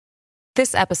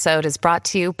This episode is brought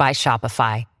to you by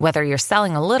Shopify. Whether you're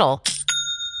selling a little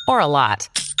or a lot,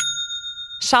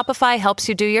 Shopify helps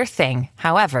you do your thing,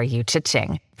 however you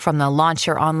cha-ching. From the launch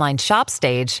your online shop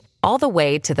stage, all the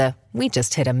way to the we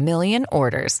just hit 1 million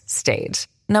orders stage.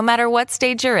 No matter what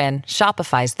stage you're in,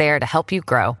 Shopify's there to help you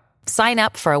grow. Sign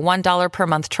up for a $1 per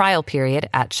month trial period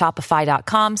at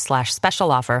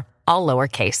shopify.com/special offer, all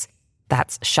lowercase.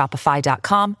 That's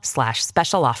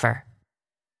shopify.com/special offer.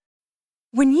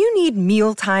 When you need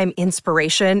mealtime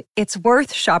inspiration, it's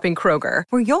worth shopping Kroger,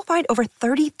 where you'll find over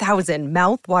 30,000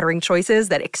 mouth-watering choices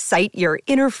that excite your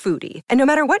inner foodie. And no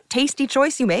matter what tasty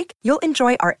choice you make, you'll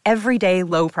enjoy our everyday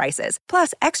low prices,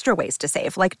 plus extra ways to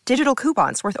save, like digital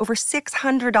coupons worth over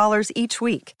 $600 each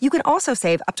week. You can also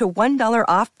save up to $1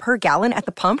 off per gallon at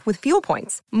the pump with fuel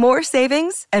points. More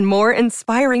savings and more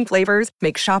inspiring flavors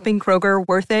make shopping Kroger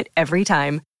worth it every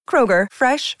time. Kroger,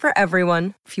 fresh for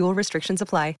everyone. Fuel restrictions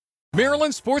apply.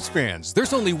 Maryland sports fans,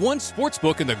 there's only one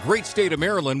sportsbook in the great state of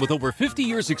Maryland with over 50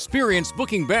 years experience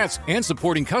booking bets and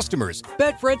supporting customers.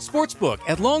 Betfred Sportsbook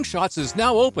at Longshots is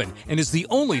now open and is the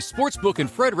only sportsbook in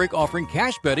Frederick offering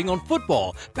cash betting on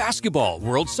football, basketball,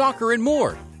 world soccer, and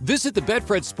more. Visit the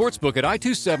Betfred Sportsbook at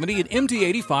I-270 and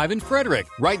MD-85 in Frederick,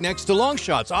 right next to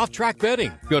Longshots off-track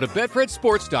betting. Go to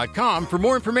betfredsports.com for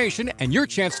more information and your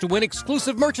chance to win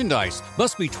exclusive merchandise.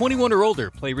 Must be 21 or older.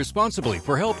 Play responsibly.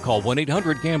 For help, call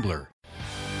 1-800-GAMBLER.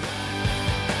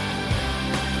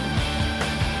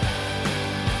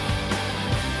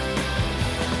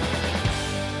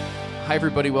 Hi,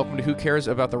 everybody. Welcome to Who Cares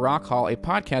About the Rock Hall, a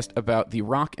podcast about the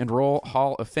Rock and Roll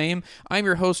Hall of Fame. I'm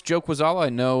your host, Joe Quazala. I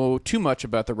know too much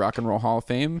about the Rock and Roll Hall of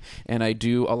Fame, and I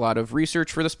do a lot of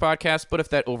research for this podcast, but if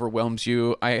that overwhelms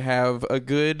you, I have a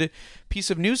good piece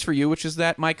of news for you, which is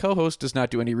that my co-host does not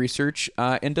do any research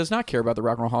and does not care about the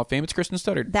Rock and Roll Hall of Fame. It's Kristen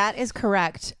Studdard. That is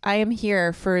correct. I am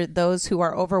here for those who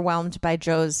are overwhelmed by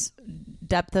Joe's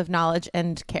depth of knowledge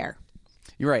and care.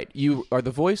 You're right. You are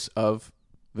the voice of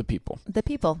the people. The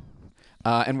people.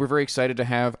 And we're very excited to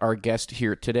have our guest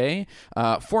here today.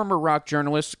 Former rock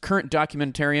journalist, current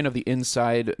documentarian of the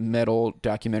Inside Metal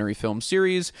documentary film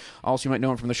series. Also, you might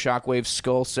know him from the Shockwave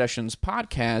Skull Sessions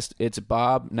podcast. It's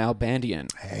Bob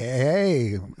Nalbandian.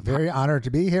 Hey, very honored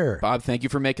to be here. Bob, thank you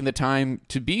for making the time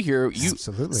to be here.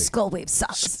 Absolutely. Skullwave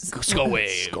sucks.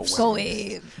 Skullwave.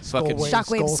 Skullwave.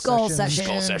 Shockwave Skull Sessions.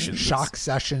 Skull Sessions. Shock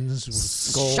Sessions.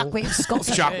 Shockwave Skull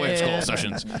Sessions. Shockwave Skull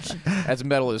Sessions. That's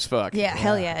metal as fuck. Yeah,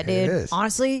 hell yeah, dude. It is.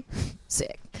 Honestly,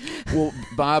 sick. Well,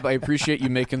 Bob, I appreciate you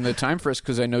making the time for us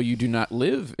because I know you do not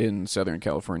live in Southern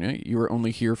California. You are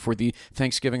only here for the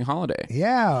Thanksgiving holiday.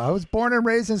 Yeah, I was born and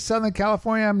raised in Southern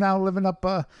California. I'm now living up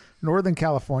Northern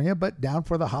California, but down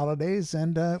for the holidays,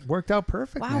 and worked out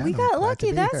perfect. Wow, man. we I'm got glad to lucky.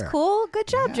 be That's here. cool. Good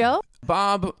job, Joe.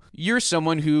 Bob, you're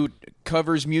someone who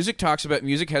covers music, talks about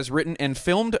music, has written and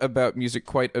filmed about music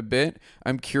quite a bit.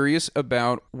 I'm curious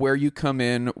about where you come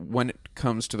in when it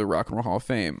comes to the Rock and Roll Hall of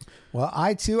Fame. Well,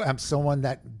 I, too, am someone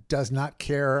that does not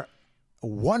care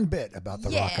one bit about the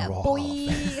Rock and Roll Hall of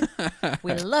Fame.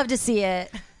 We love to see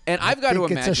it. And I've got to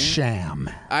imagine it's a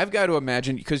sham. I've got to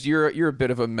imagine because you're a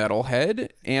bit of a metalhead,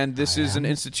 and this is an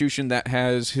institution that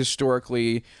has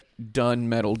historically done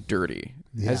metal dirty.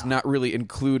 Has not really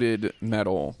included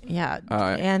metal. Yeah,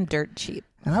 and dirt cheap.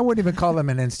 And I wouldn't even call them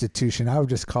an institution. I would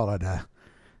just call it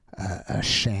a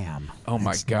sham. Oh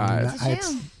my God!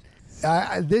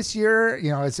 This year,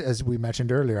 as we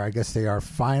mentioned earlier, I guess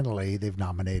they've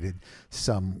nominated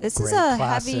some This great is a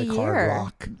classic heavy hard year.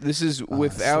 rock This is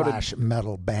without slash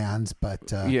metal bands,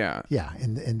 but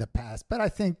in the past. But I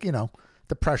think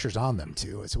the pressure's on them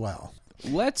too as well.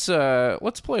 Let's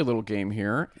play a little game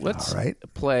here. Let's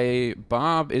play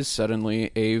Bob is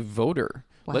suddenly a voter.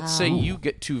 Wow. Let's say you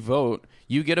get to vote.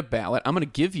 You get a ballot. I'm going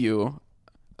to give you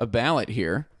a ballot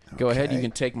here. Go ahead. You can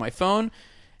take my phone,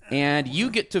 and you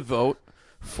get to vote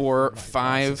for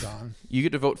five. You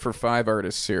get to vote for 5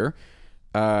 artists here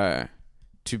to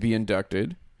be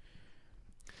inducted.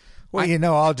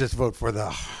 Well, I'll just vote for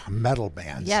the metal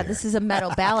bands. Yeah, here. this is a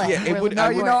metal ballot.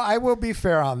 I will be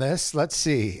fair on this. Let's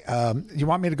see. You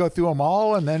want me to go through them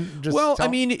all and then just? Well,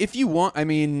 if you want,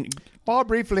 Well,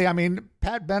 briefly,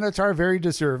 Pat Benatar, very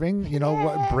deserving.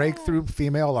 What breakthrough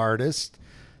female artist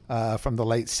from the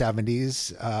late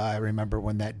 70s. I remember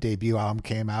when that debut album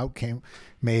came out,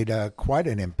 made quite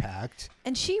an impact.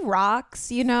 And she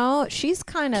rocks, she's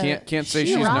kind of... Can't say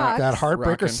she's not. That Heartbreaker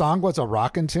rockin'. song was a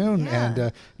rockin' tune. Yeah.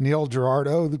 And Neil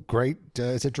Giraldo, the great...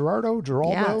 is it Giraldo?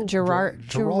 Yeah, Giraldo.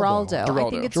 I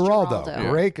think it's Giraldo. Yeah.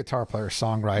 Great guitar player,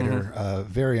 songwriter,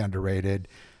 very underrated.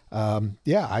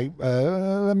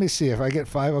 Let me see if I get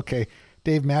 5. Okay.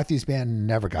 Dave Matthews Band,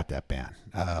 never got that band.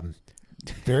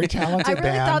 Very talented I really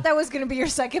band. thought that was going to be your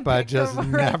second but pick. just right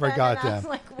never then, got and I was them.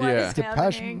 like, what Yeah. is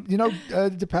Depeche,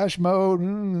 happening? Depeche Mode,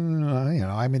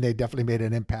 I mean, they definitely made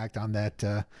an impact on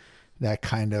that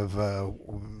kind of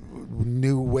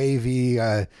new wavy,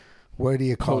 what do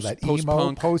you call that?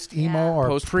 Post-punk. Post-emo, Yeah. or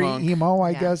Post-punk. pre-emo, I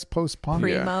Yeah. guess, post-punk.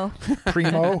 Primo.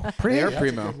 Primo. They are That's a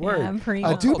primo. good word. Yeah,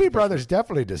 primo. Doobie Brothers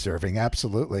definitely deserving,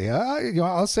 absolutely.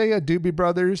 I'll say Doobie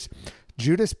Brothers,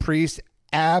 Judas Priest,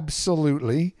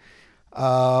 absolutely.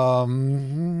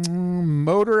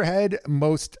 Motorhead,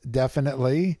 most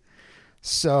definitely.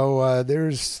 So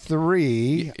there's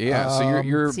 3. Yeah, so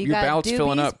your So you your got ballot's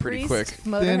filling Doobies, up pretty Priest, quick.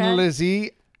 Thin Motorhead.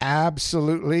 Lizzy,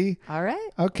 absolutely. All right.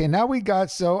 Okay, now we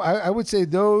got, so I would say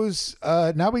those,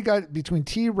 now we got between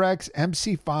T-Rex,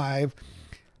 MC5,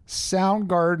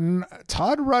 Soundgarden,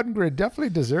 Todd Rundgren, definitely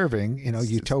deserving,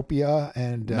 Utopia,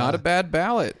 and Not a bad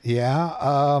ballot.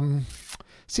 yeah.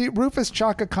 See, Rufus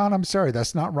Chaka Khan, I'm sorry,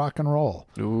 that's not rock and roll.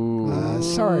 Ooh.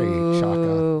 Sorry,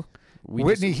 Chaka. We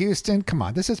Whitney Houston, come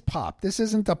on, this is pop. This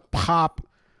isn't the pop.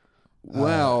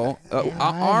 Well,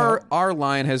 our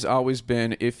line has always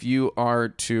been, if you are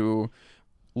to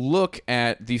look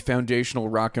at the foundational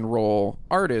rock and roll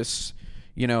artists,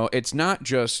 it's not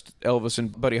just Elvis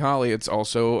and Buddy Holly. It's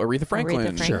also Aretha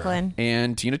Franklin, Franklin.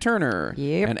 and Tina Turner,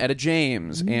 Yep. and Etta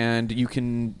James, and you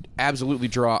can absolutely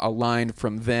draw a line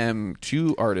from them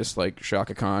to artists like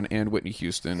Chaka Khan and Whitney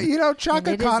Houston. Chaka And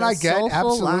it is Khan, a I get soulful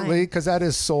absolutely, line. because that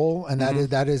is soul, and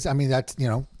that is. I mean, that's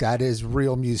that is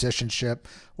real musicianship.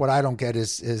 What I don't get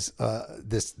is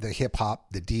the hip hop,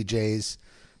 the DJs,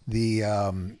 the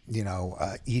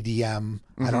EDM.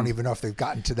 I don't even know if they've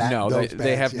gotten to that. No, those they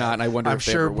bands have yet. not, and I wonder I'm if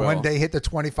they sure ever will. when they hit the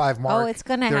 25 mark, it's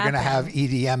gonna they're going to have happen.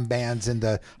 EDM bands in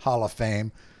the Hall of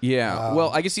Fame. Yeah.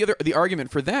 Well, I guess the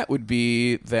argument for that would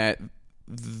be that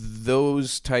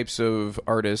those types of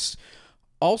artists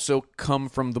also come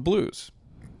from the blues.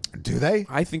 Do they?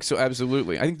 I think so,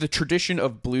 absolutely. I think the tradition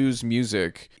of blues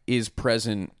music is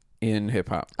present in hip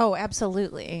hop, Oh,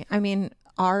 absolutely. I mean,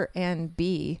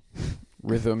 R&B.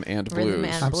 rhythm and blues. Rhythm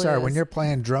and- I'm sorry, when blues. you're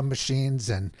playing drum machines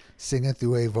and singing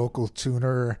through a vocal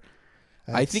tuner.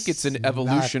 I think it's an that's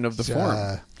evolution of the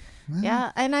form.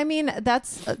 Yeah, and I mean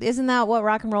isn't that what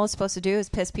rock and roll is supposed to do? Is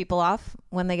piss people off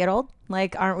when they get old?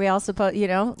 Like, aren't we all supposed?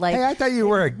 Like, Hey, I thought you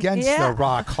were against Yeah. the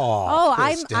Rock Hall. oh,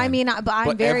 Kristen. but I'm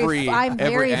But very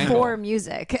every angle. for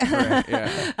music. Right,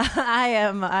 yeah. I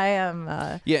am.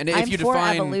 Yeah, and I'm if you for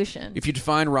define evolution. if you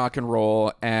define rock and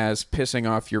roll as pissing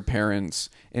off your parents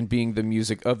and being the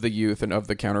music of the youth and of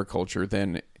the counterculture,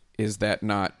 then is that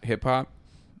not hip hop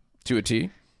to a T?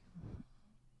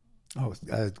 Oh,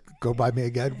 go by me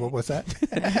again. What was that?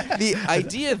 The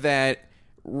idea that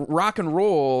rock and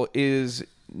roll is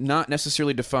not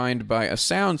necessarily defined by a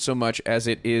sound so much as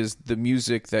it is the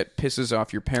music that pisses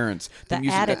off your parents, the The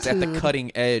music that's at the attitude.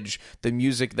 cutting edge, the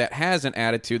music that has an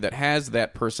attitude, that has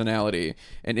that personality,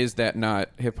 and is that not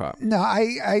hip hop? No,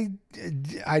 I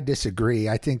disagree.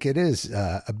 I think it is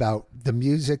about the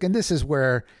music, and this is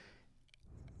where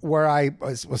I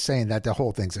was saying that the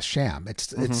whole thing's a sham.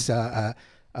 It's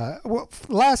well,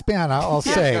 last band I'll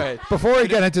say ahead. before we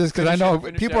get into this, because I know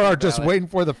finish people out are your just ballot. waiting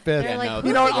for the fifth. They're like, no, who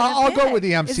You know, are they gonna I'll go pick? with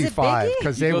the Is it MC5 Biggie?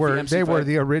 because You they go with were the they were MC5.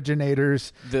 the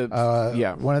originators.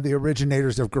 Yeah. One of the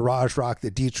originators of garage rock,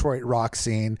 the Detroit rock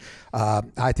scene.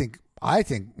 I think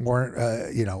more.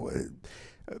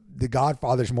 The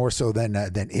Godfathers more so than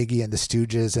Iggy and the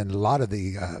Stooges and a lot of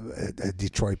the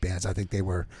Detroit bands. I think they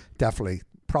were definitely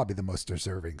probably the most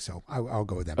deserving. So I'll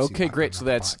go with MC5. Okay, great. So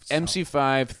that's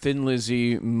MC5, Thin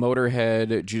Lizzy,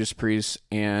 Motorhead, Judas Priest,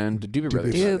 and Doobie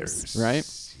Brothers. Doobs.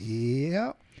 Right?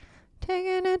 Yeah.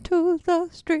 Taking it to the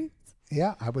streets.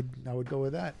 Yeah, I would go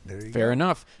with that. There you Fair go.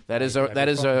 enough. That is never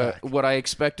thought back. what I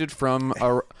expected from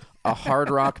a hard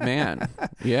rock man.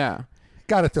 Yeah.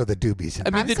 Got to throw the Doobies in. I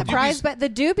mean, I'm the surprised, Doobies- but the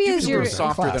Doobie is Doobies your were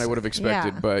softer than I classic. would have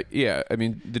expected, Yeah. but yeah, I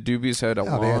mean, the Doobies had a They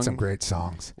had long, some great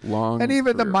songs. long, And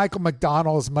even the career. Michael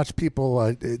McDonald, as much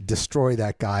people destroy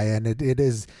that guy, and it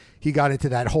is he got into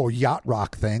that whole yacht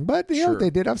rock thing. But Sure. they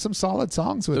did have some solid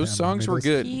songs with him. Those songs were those-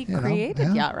 good. He You know, created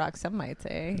yeah. yacht rock. Some might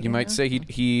say. You might say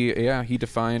he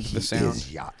defined the He sound.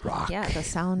 is yacht rock. Yeah, the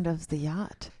sound of the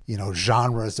yacht.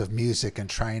 Genres of music and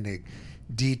trying to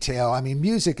detail. I mean,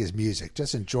 music is music.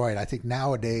 Just enjoy it. I think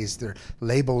nowadays their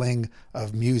labeling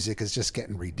of music is just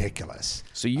getting ridiculous.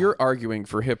 So you're arguing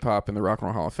for hip hop in the Rock and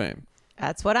Roll Hall of Fame.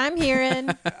 That's what I'm hearing.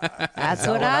 That's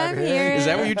what I'm hearing. Is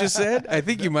that what you just said? I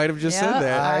think you might have just said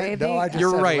that. I just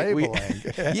You're said right.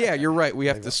 labeling. Yeah, you're right. We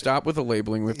have to stop with the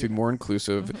labeling. We have to be more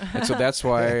inclusive. And so that's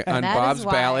why on That Bob's is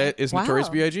why. ballot is Wow. Notorious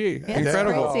B.I.G. That's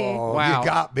Incredible. crazy. Oh, Wow. You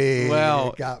got me. Well,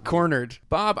 You got me. cornered.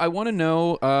 Bob, I want to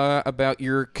know about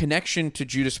your connection to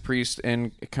Judas Priest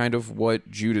and kind of what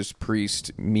Judas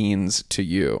Priest means to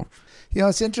you. You know,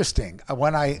 it's interesting.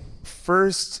 When I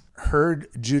first heard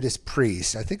Judas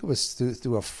Priest, I think it was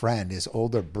through a friend, his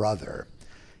older brother,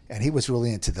 and he was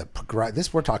really into the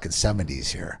we're talking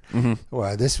 70s here.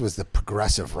 Well, this was the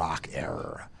progressive rock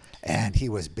era, and he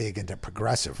was big into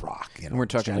progressive rock. You know, And we're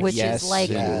talking like Which Yes, is like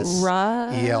Yes,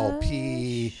 Rush.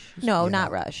 ELP. No, you not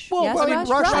know. Rush. Well, Yes, I mean,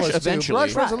 Rush was eventually.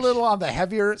 Rush was a Rush. little on the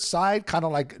heavier side, kind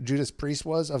of like Judas Priest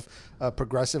was of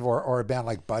progressive, or a band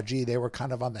like Budgie. They were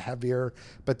kind of on the heavier,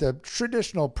 but the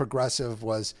traditional progressive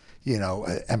was, you know,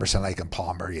 Emerson, Lake and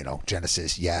Palmer, you know,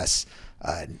 Genesis, Yes,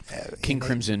 King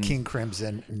Crimson.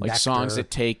 Nectar. Like songs that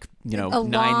take, you know, A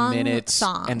 9 long minutes,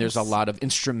 songs. and there's a lot of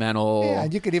instrumental. Yeah,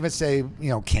 and you could even say, you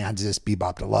know, Kansas,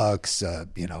 Bebop Deluxe,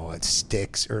 you know,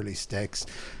 Styx, early Styx,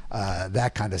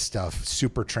 that kind of stuff.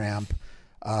 Supertramp.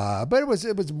 But it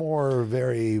was more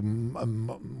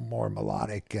more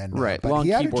melodic and Right, But long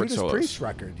he had a keyboard Judas solos. Priest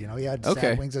record. You know, he had Okay.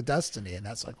 Sad Wings of Destiny, and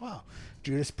that's like, wow,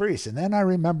 Judas Priest. And then I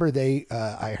remember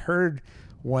I heard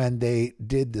when they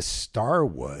did the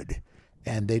Starwood,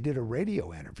 and they did a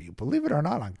radio interview, believe it or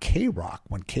not, on K-Rock,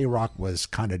 when K-Rock was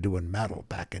kind of doing metal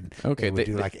back in. Okay, they would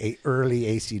do like early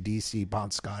AC/DC, Bon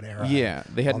Scott era. Yeah,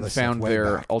 they all hadn't this stuff found way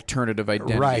their back. alternative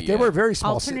identity. Right, they yet. were very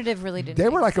small. Alternative really didn't They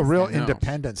were like a exist real then. No.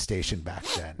 independent station back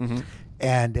then, Mm-hmm.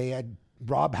 and they had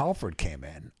Rob Halford came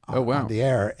in on the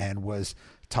air and was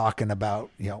talking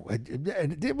about, you know,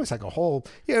 it was like a whole,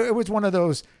 you know, it was one of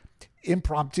those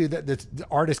impromptu that the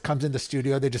artist comes in the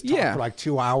studio, they just talk Yeah. for like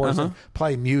 2 hours and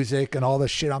play music and all this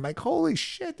shit. I'm like, holy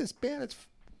shit, this band is.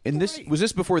 And this was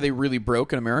this before they really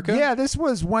broke in America? Yeah, this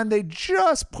was when they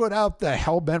just put out the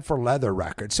Hellbent for Leather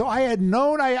record. So I had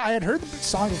known, I had heard the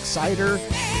song Exciter.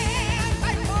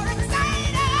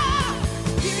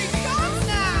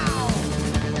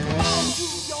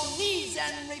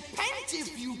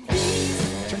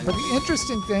 But the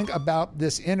interesting thing about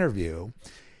this interview,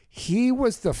 he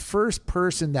was the first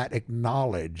person that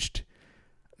acknowledged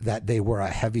that they were a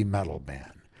heavy metal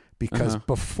band. Because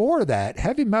before that,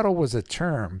 heavy metal was a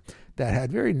term that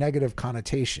had very negative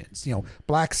connotations. You know,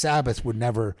 Black Sabbath would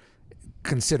never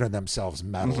consider themselves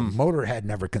metal. Motorhead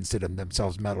never considered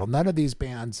themselves metal. None of these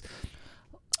bands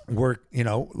were, you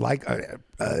know, like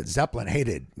Zeppelin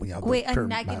hated, you know, the Wait, a term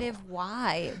negative? metal.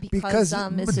 Why? Because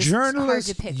it's just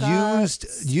journalists hard to pick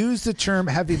up. used the term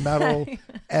heavy metal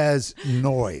as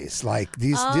noise. Like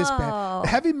this band,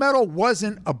 heavy metal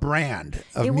wasn't a brand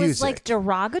of It music. was like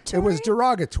derogatory. It was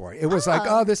derogatory. It was like,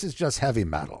 oh, this is just heavy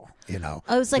metal. You know,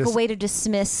 Oh, it was like This- a way to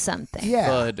dismiss something. yeah.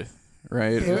 Bud,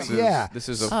 right? Yeah. This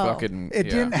is a fucking. It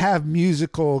didn't have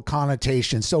musical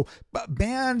connotations. So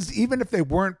bands, even if they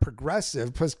weren't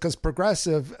progressive, because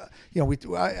progressive, you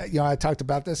know, I talked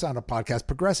about this on a podcast.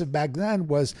 Progressive back then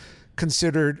was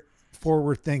considered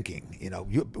forward thinking. You know,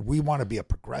 we want to be a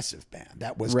progressive band.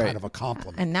 That was Right. kind of a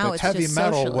compliment. And now but it's heavy just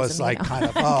metal socialism, was you like know. kind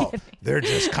of, oh, they're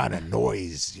just kind of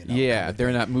noise. You know, Yeah, kind of they're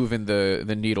thing. not moving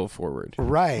the needle forward.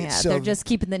 Right. Yeah, so they're just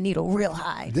keeping the needle real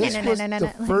high. this was the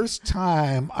Like- first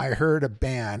time I heard a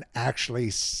band actually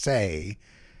say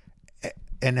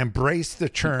and embrace the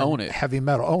term Own it. heavy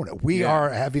metal. Own it. We Yeah. are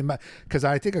heavy metal. Because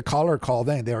I think a caller called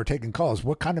in. They were taking calls.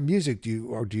 What kind of music do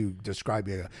you describe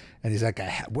you? And he's like,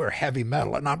 we're heavy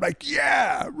metal. And I'm like,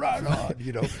 yeah, right on.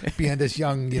 You know, being this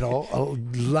young, you know,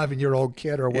 11-year-old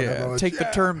kid or whatever. Yeah, take the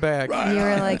term back. You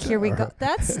were like, here we go.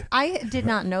 I did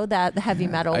not know that the heavy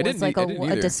metal I was didn't like I a didn't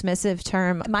either. dismissive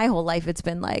term. My whole life it's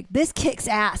been like, this kicks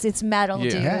ass. It's metal,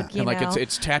 dude. Yeah, You and like know?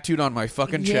 it's tattooed on my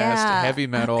fucking chest. Yeah. Heavy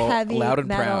metal, Heavy loud and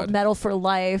metal, proud. Metal for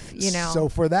life, you know. So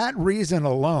for that reason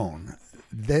alone,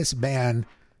 this band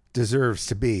deserves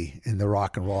to be in the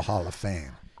Rock and Roll Hall of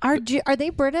Fame. Are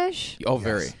they British? Oh,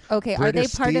 very. Okay,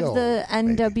 British are they part Steel, of the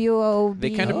maybe. NWOB? They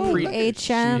kind of pre-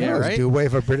 HM? Yeah, right? Do away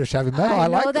for British heavy metal. I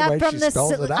know like the that way from she the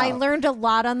spells it out. I learned a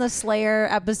lot on the Slayer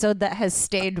episode that has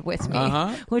stayed with me,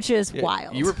 which is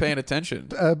wild. You were paying attention.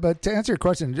 But to answer your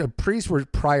question, priests were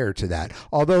prior to that.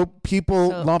 Although people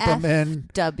lump them in.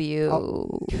 Yes,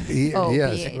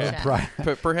 BHM. right.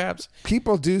 Perhaps.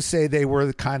 People do say they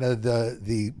were kind of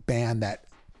the band that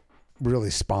really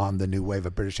spawned the new wave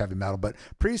of British heavy metal. But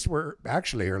Priest were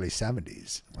actually early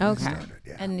 70s. when they started,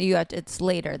 yeah. And it's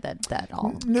later that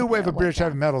all New wave of British down.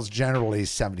 heavy metal is generally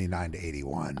 79 to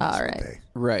 81. All That's what right. they-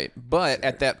 Right. But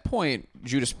at that point,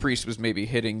 Judas Priest was maybe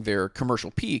hitting their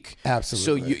commercial peak.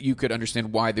 Absolutely. So you could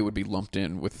understand why they would be lumped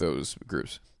in with those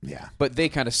groups. Yeah. But they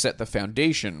kind of set the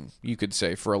foundation, you could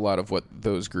say, for a lot of what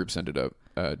those groups ended up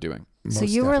doing. So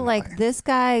Most you were definitely. like, this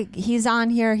guy, he's on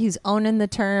here, he's owning the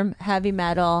term heavy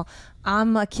metal.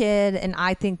 I'm a kid and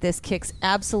I think this kicks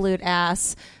absolute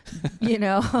ass. You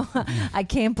know, I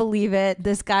can't believe it.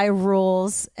 This guy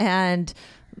rules, and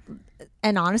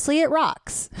honestly, it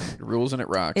rocks. It rules and it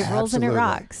rocks. It rolls and it Absolutely.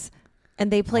 rocks. And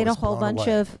they played a was whole blown bunch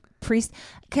away. of priest.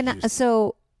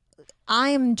 So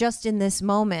I'm just in this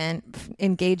moment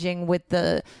engaging with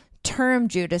the term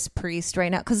Judas Priest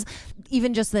right now, because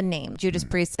even just the name Judas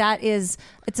Priest,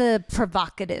 it's a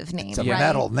provocative name. It's a right?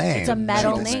 metal name. It's a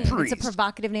metal Judas name. Priest. It's a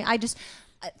provocative name. I just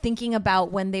thinking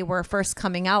about when they were first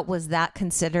coming out, was that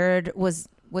considered, was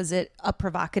it a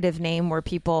provocative name where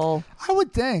people... I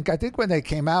think when they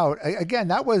came out, again,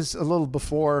 that was a little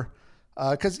before,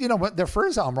 because, their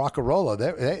first album, Rock-A-Rolla,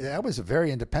 that was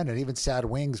very independent. Even Sad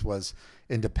Wings was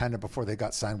independent before they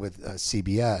got signed with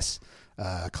CBS,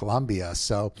 Columbia.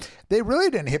 So they really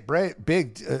didn't hit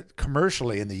big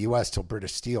commercially in the U.S. till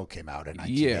British Steel came out in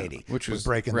 1980. which with was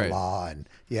Breaking right. the Law. And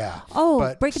yeah. Oh,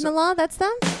 But- Breaking the Law, that's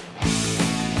them?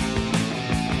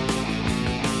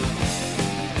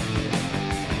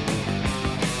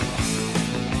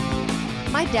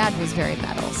 My dad was very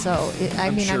metal, so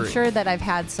I'm sure. sure that I've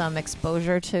had some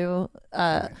exposure to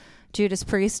Judas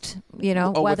Priest,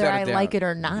 Oh, whether without a I doubt. like it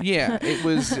or not. Yeah, it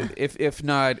was, if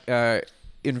not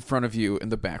in front of you in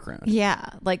the background. Yeah,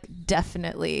 like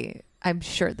definitely. I'm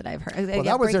sure that I've heard. Well,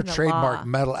 that was their trademark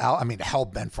metal album. I mean,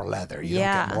 Hellbent for Leather. You don't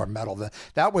Yeah. get more metal than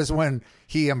that. Was when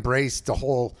he embraced the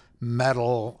whole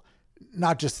metal,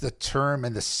 not just the term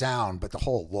and the sound, but the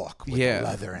whole look with Yeah, the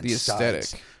leather and the studs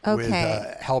aesthetic. with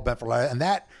Okay. Hellbent for Leather, and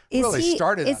that Is really he,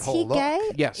 started is that whole he look.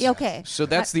 gay? Yes. Okay. So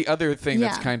that's the other thing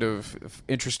that's yeah. kind of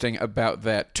interesting about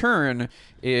that turn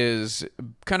is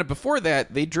kind of before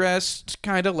that, they dressed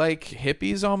kind of like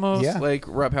hippies almost. Yeah. Like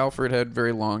Rob Halford had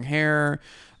very long hair.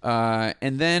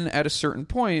 And then at a certain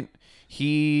point,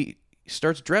 he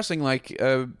starts dressing like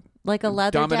a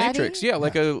leather dominatrix. daddy? Yeah,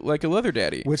 like a leather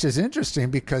daddy. Which is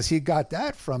interesting because he got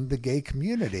that from the gay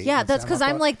community. Yeah, in that's San because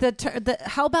I'm Marcos. like the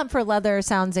Hellbent for Leather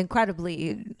sounds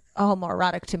incredibly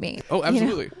homoerotic to me. Oh,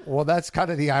 absolutely. Well, that's kind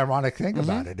of the ironic thing Mm-hmm.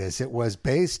 about it is it was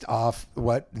based off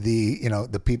what the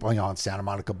people on Santa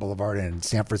Monica Boulevard and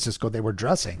San Francisco, they were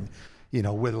dressing,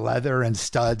 with leather and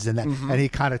studs, and that, and he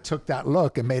kind of took that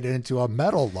look and made it into a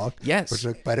metal look. Yes.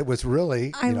 But it was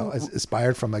really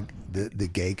inspired from the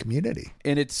gay community.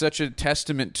 And it's such a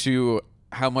testament to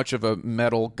how much of a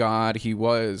metal god he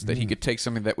was that he could take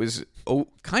something that was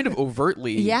kind of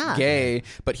overtly Yeah. gay,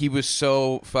 but he was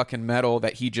so fucking metal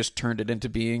that he just turned it into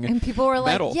being And people were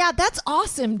like, metal. "Yeah, that's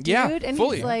awesome, dude." Yeah, and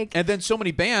fully. he's like, and then so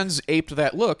many bands aped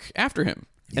that look after him.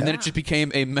 And then it just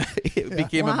became a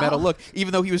metal look,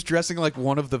 even though he was dressing like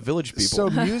one of the Village People. So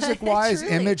music-wise,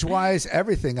 Truly. image-wise,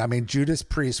 everything. I mean, Judas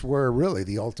Priest were really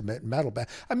the ultimate metal band.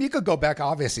 I mean, you could go back,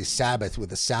 obviously, Sabbath with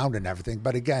the sound and everything,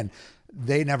 but again,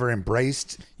 they never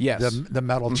embraced Yes. the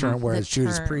metal term, whereas The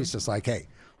Judas term. Priest is like, hey,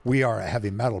 we are a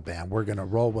heavy metal band. We're going to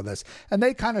roll with this. And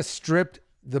they kind of stripped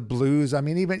the blues. I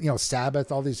mean, even,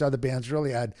 Sabbath, all these other bands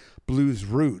really had blues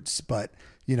roots, but,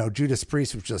 Judas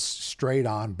Priest was just straight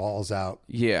on, balls out.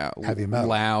 Yeah, Heavy metal.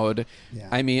 loud. Yeah.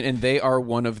 I mean, and they are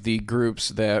one of the groups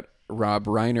that Rob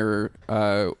Reiner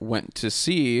went to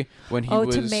see when he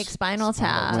was to make Spinal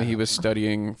Tap. when he was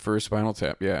studying for Spinal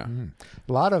Tap. Yeah,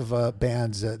 A lot of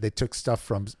bands, they took stuff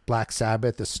from Black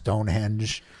Sabbath. The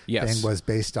Stonehenge Yes. thing was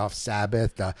based off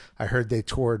Sabbath. I heard they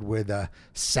toured with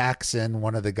Saxon,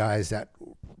 one of the guys that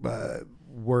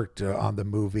worked on the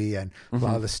movie, and a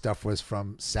lot of the stuff was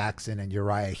from Saxon and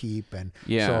Uriah Heep, and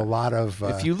Yeah. so a lot of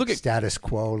If you look at- Status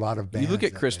Quo, a lot of bands. you look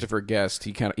at that Christopher Guest.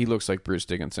 He looks like Bruce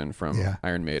Dickinson from Yeah.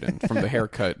 Iron Maiden, from the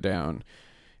haircut down.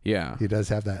 Yeah, he does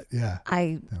have that. Yeah.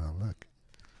 Look.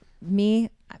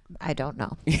 I don't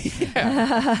know.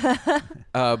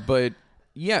 but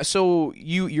yeah, so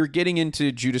you're getting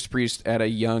into Judas Priest at a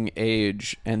young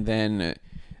age, and then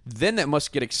that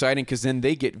must get exciting because then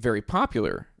they get very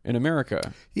popular in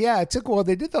America. Yeah,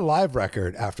 they did the live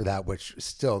record after that, which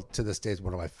still to this day is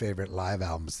one of my favorite live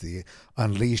albums, the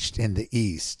Unleashed in the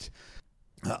East.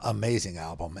 Amazing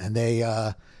album. And they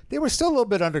were still a little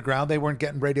bit underground. They weren't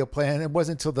getting radio play, and it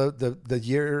wasn't until the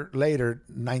year later,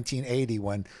 1980,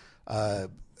 when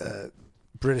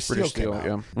British Steel came out.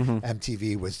 yeah. Mm-hmm.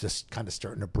 MTV was just kind of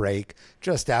starting to break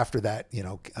just after that,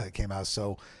 came out.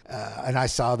 So, and I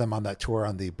saw them on that tour,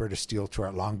 on the British Steel tour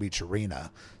at Long Beach Arena.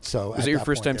 So, Was it your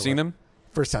first time seeing them?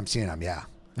 First time seeing them, yeah.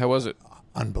 How was it?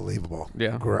 Unbelievable.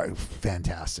 Yeah. Great,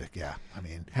 fantastic. Yeah. I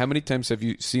mean, How many times have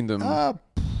you seen them total?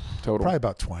 probably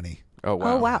about 20. Oh,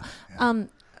 wow. Oh wow.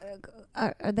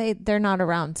 Are they? They're not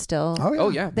around still. Oh,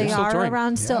 yeah. They They're still are touring.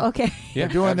 around still. Yeah. Okay. Yeah,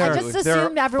 They're doing I their, just their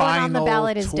assumed everyone on the final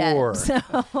ballot is tour. dead.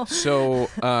 So. So,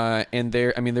 and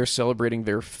they're celebrating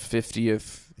their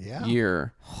 50th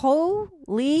year.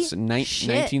 Holy So shit.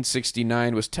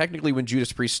 1969 was technically when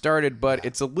Judas Priest started, but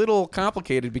it's a little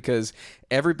complicated because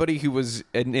everybody who was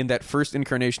in that first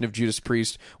incarnation of Judas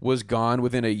Priest was gone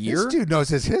within a year. This dude knows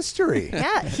his history.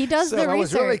 Yeah, he does So the it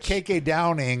was really research. KK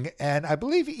Downing and I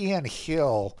believe Ian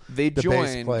Hill, They the joined,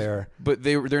 bass player. but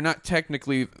they're not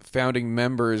technically founding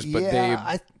members, but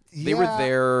Yeah, they were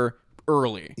there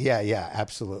early. Yeah,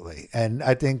 absolutely. And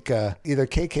I think either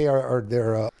KK or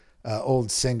their old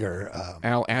singer,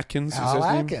 Al Atkins is Al his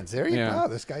name? Atkins. There you Yeah. go.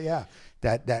 This guy,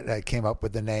 that came up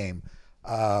with the name.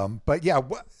 But yeah,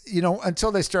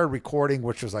 until they started recording,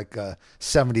 which was like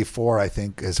 74, I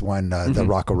think, is when the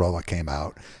Rock-A-Rolla came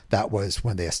out. That was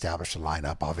when they established a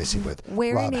lineup, obviously, with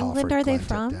Where Rob in England Halford, are they Glenn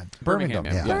from? Tipton. Birmingham,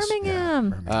 Yeah. yes.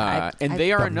 Birmingham. And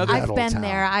they are another. I've metal been town.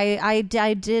 there. I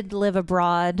did live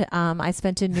abroad. I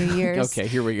spent a New Year's. Okay,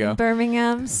 here we go. In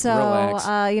Birmingham. So,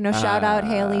 Relax. shout out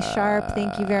Haley Sharp.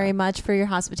 Thank you very much for your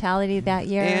hospitality that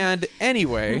year. And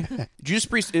anyway, Judas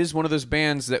Priest is one of those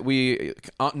bands that we,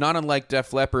 not unlike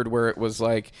Def Leppard, where it was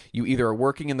like you either are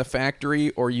working in the factory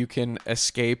or you can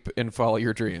escape and follow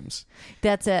your dreams.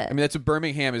 That's it. I mean, that's what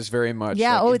Birmingham is very much.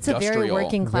 Yeah. like It's a very industrial.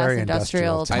 working class Very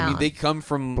industrial industrial town. I mean, they come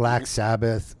from Black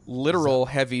Sabbath. literal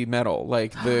heavy metal,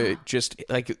 like just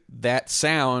like that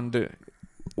sound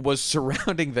was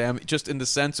surrounding them, just in the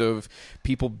sense of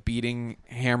people beating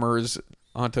hammers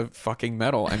onto fucking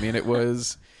metal. I mean, that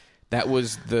was the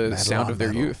Metal sound on of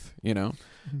their metal. youth,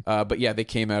 But yeah, they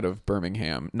came out of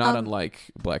Birmingham, not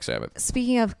unlike Black Sabbath.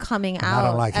 Speaking of coming Not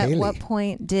out, unlike at Haley. what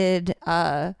point did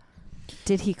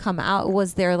he come out?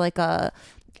 Was there like a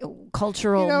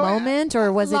cultural moment,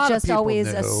 or was a it lot of just people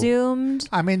always knew. assumed?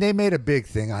 I mean, they made a big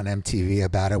thing on MTV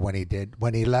about it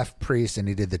when he left Priest and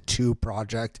he did the 2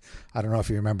 project. I don't know if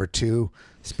you remember 2.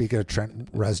 Speaking of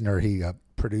Trent Reznor, he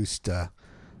produced.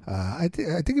 I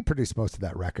think he produced most of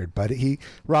that record, but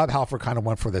Rob Halford kind of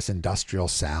went for this industrial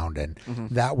sound, and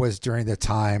that was during the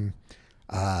time.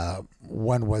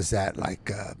 When was that? Like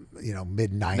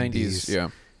mid 90s. Yeah.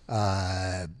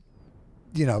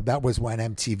 That was when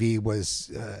MTV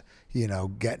was,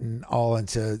 getting all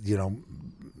into,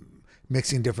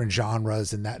 mixing different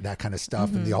genres and that kind of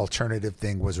stuff. And the alternative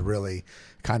thing was really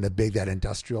kind of big, that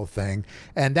industrial thing.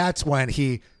 And that's when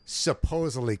he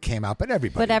supposedly came out, but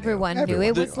Everyone knew.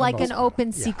 It was like an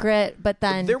open secret, but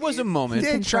then There was a moment.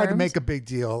 They tried to confirmed. make a big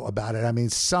deal about it. I mean,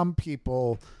 some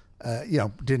people,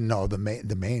 didn't know.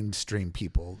 The mainstream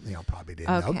people, probably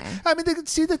didn't know. Okay. I mean, they could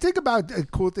see the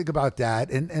cool thing about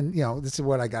that, and this is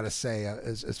what I got to say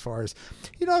as far as,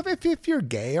 if you're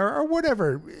gay or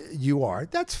whatever you are,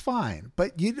 that's fine.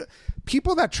 But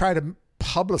people that try to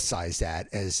publicize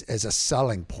that as a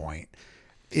selling point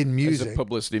in music, As a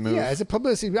publicity move. Yeah, as a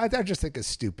publicity, I just think it's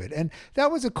stupid. And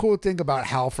that was a cool thing about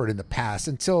Halford in the past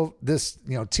until this,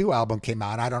 2 album came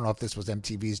out. I don't know if this was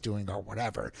MTV's doing or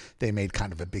whatever. They made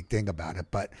kind of a big thing about it,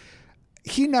 but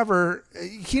he never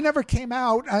came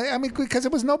out. I mean, because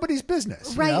it was nobody's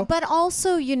business, right. But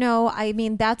also, I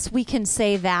mean, we can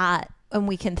say that. And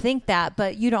we can think that,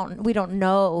 but we don't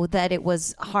know that it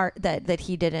was hard, that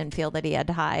he didn't feel that he had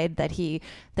to hide, that he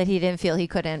didn't feel he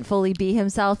couldn't fully be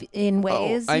himself in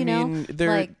ways. I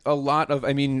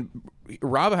mean,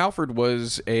 Rob Halford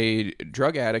was a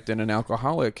drug addict and an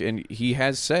alcoholic, and he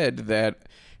has said that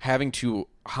having to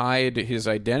hide his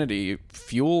identity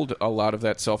fueled a lot of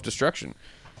that self-destruction.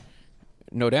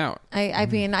 No doubt. I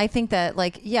mean, I think that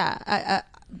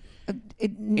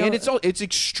And it's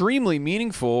extremely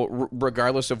meaningful,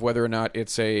 regardless of whether or not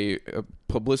it's a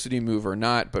publicity move or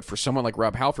not. But for someone like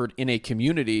Rob Halford in a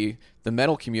community, the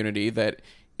metal community, that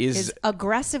is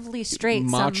aggressively straight,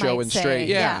 macho some might and say. straight.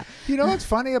 Yeah. You know what's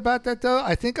funny about that, though?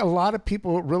 I think a lot of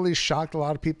people, it really shocked a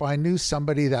lot of people. I knew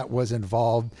somebody that was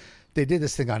involved. They did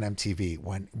this thing on MTV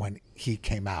when he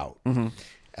came out,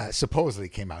 supposedly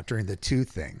came out during the 2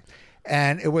 thing.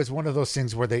 And it was one of those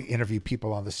things where they interview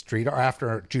people on the street or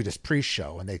after a Judas Priest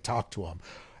show, and they talk to them.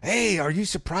 Hey, are you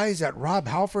surprised that Rob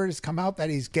Halford has come out that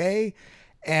he's gay?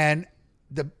 And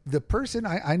the person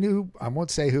I knew, I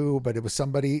won't say who, but it was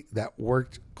somebody that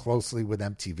worked closely with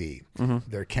MTV.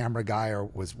 Their camera guy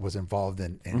was involved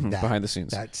in that behind the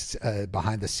scenes. That's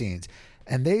behind the scenes,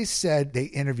 and they said they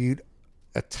interviewed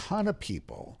a ton of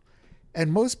people,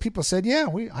 and most people said, "Yeah,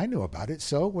 I knew about it.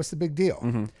 So what's the big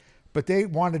deal?" But they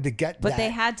wanted to get But they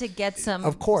had to get some,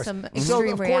 of course. some So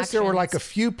extreme of course there were like a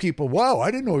reactions. few people. Wow,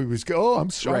 I didn't know he was. I'm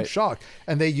shocked,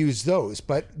 and they used those.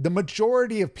 But the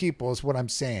majority of people is what I'm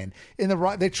saying. In the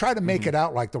rock, they try to make it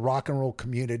out like the rock and roll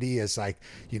community is like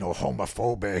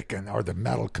homophobic, or the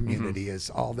metal community is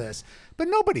all this. But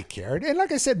nobody cared. And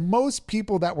like I said, most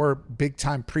people that were big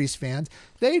time Priest fans,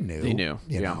 they knew.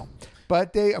 You know.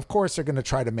 But they, of course, are going to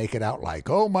try to make it out like,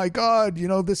 oh my God,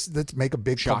 let's make a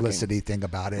big publicity thing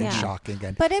about it. Yeah. And shocking.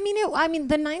 And But I mean,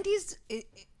 the 90s,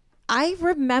 I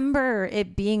remember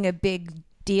it being a big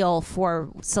deal for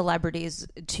celebrities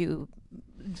to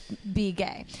be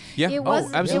gay. Yeah. It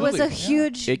was, absolutely. It was a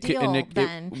huge deal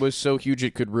then. It was so huge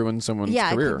it could ruin someone's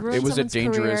Yeah, career. it, could ruin It was a someone's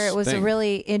dangerous career. It was thing. a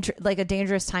really like a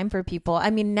dangerous time for people. I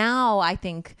mean, now I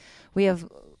think we have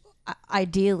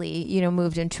ideally,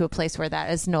 moved into a place where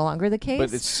that is no longer the case.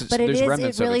 But it there's is.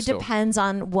 remnants It of it really still. depends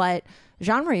on what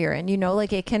genre you're in.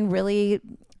 Like it can really.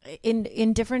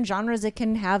 In different genres, it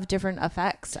can have different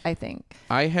effects, I think.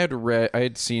 I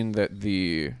had seen that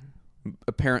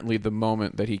apparently the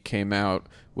moment that he came out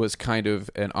was kind of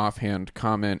an offhand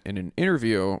comment in an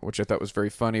interview, which I thought was very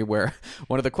funny, where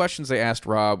one of the questions they asked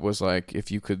Rob was like, if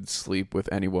you could sleep with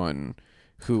anyone,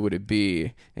 who would it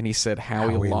be? And he said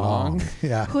Howie Long.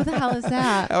 Yeah. Who the hell is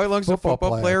that? Howie Long's a Football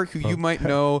football player player. who you might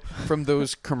know from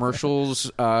those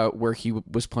commercials where he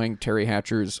was playing Terry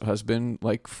Hatcher's husband,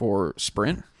 like for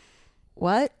Sprint.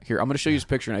 What? Here, I'm going to show you his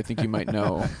picture, and I think you might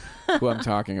know who I'm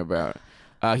talking about.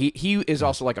 He is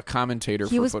also like a commentator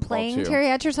He for was football playing too. Terry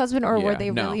Hatcher's husband, or were Yeah, they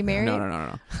no, really married?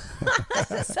 No.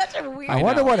 This is such a weird. I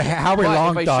wonder know. what Howie But if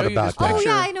Long I thought show you about this that. Oh picture-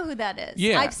 yeah, I know who that is.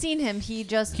 Yeah. I've seen him.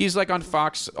 He's like on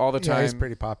Fox all the time. Yeah, he's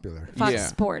pretty popular. Fox yeah.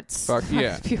 Sports.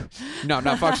 Yeah. No,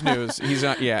 not Fox News. He's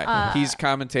not. Yeah, he's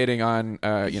commentating on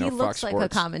He Fox looks like Sports.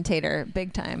 a commentator,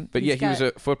 big time. But yeah, he was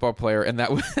a football player, and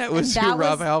that was who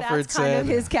Rob Halford that's kind said. of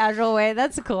his casual way.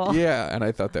 That's cool. Yeah, and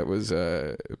I thought that was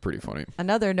pretty funny.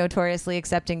 Another notoriously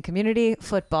accepting community,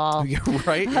 football. Yeah,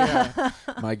 right? Yeah.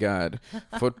 My God,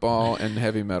 football and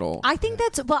heavy metal. I think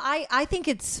that's I think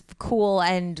it's cool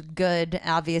and good,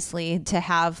 obviously, to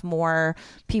have more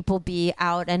people be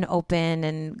out and open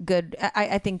and good.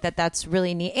 I think that's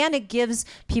really neat, and it gives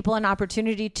people an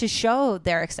opportunity to show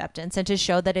their acceptance and to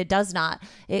show that it does not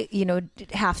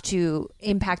have to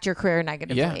impact your career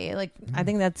negatively. Yeah. Like I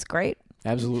think that's great.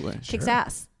 Absolutely. Kicks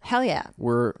ass. Hell yeah.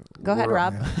 Go Ahead,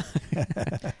 Rob.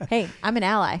 Hey, I'm an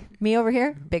ally. Me over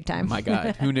here, big time. My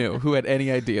God, who knew? Who had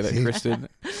any idea that Kristen?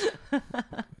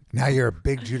 Now you're a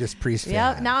big Judas Priest fan.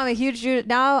 Yep. Now I'm a huge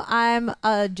Now I'm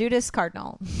a Judas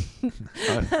Cardinal.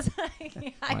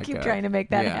 I My keep God. trying to make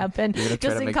that Yeah. happen. You're gonna try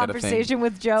Just to in make that a thing. conversation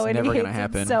with Joe, It's and never he gonna hates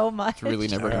happen. it so much. It's really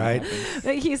never All going right. to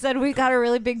happen. He said, we got a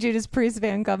really big Judas Priest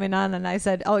fan coming on, and I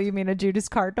said, oh, you mean a Judas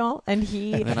Cardinal? And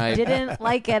he then I didn't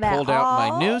like it at all. Pulled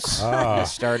out my noose, and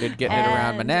started getting it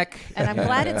around my neck. And I'm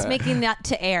glad it's making that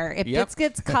to air. If Yep. this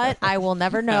gets cut, I will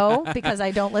never know because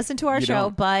I don't listen to our You show,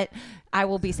 don't. but I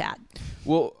will be sad.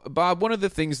 Well, Bob, one of the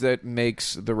things that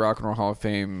makes the Rock and Roll Hall of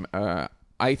Fame,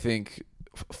 I think,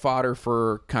 fodder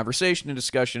for conversation and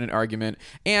discussion and argument,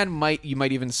 and you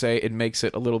might even say it makes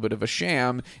it a little bit of a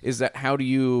sham, is that how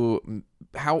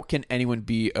can anyone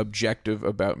be objective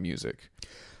about music?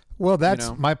 Well,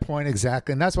 that's my point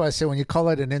exactly. And that's why I say when you call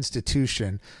it an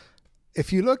institution,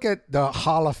 if you look at the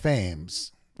Hall of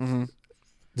Fames, the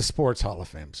sports Hall of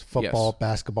Fames, football, Yes.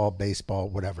 basketball, baseball,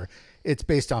 whatever, it's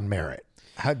based on merit.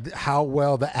 How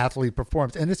well the athlete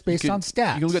performs, and it's based on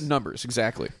stats. You can look at numbers,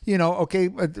 exactly.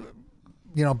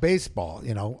 Baseball,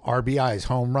 RBIs,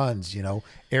 home runs,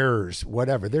 errors,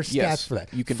 whatever. There's Yes. stats for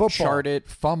that. You can Football, chart it.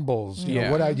 fumbles, Yeah.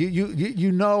 whatever.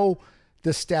 You know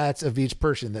the stats of each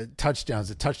person, the touchdowns,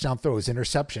 the touchdown throws,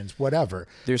 interceptions, whatever.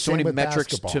 There's so Same many with metrics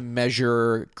basketball. to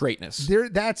measure greatness.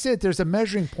 That's it. There's a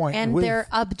measuring point, And with, they're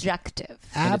objective.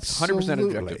 And it's 100%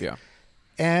 absolutely. objective, yeah.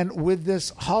 And with this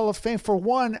Hall of Fame, for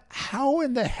one, how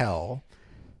in the hell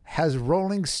has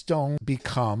Rolling Stone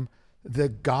become the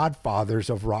godfathers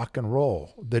of rock and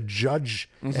roll, the judge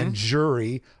and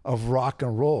jury of rock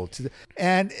and roll?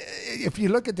 And if you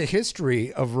look at the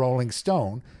history of Rolling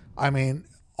Stone, I mean,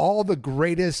 all the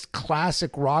greatest classic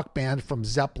rock bands from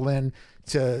Zeppelin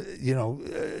to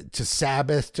to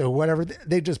Sabbath to whatever,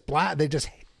 they just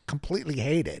completely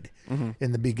hated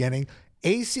in the beginning.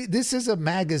 This is a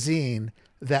magazine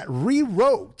that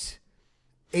rewrote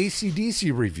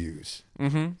AC/DC reviews.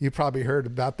 You probably heard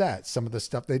about that. Some of the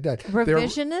stuff they did.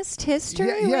 Revisionist history?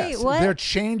 Yes, Wait, what? they're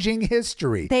changing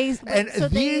history. They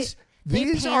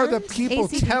Are the panned people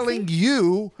AC/DC? telling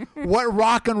you what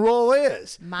rock and roll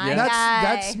is. My that's guy.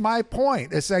 that's my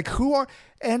point. It's like who are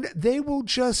and they will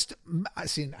just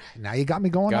see. Now you got me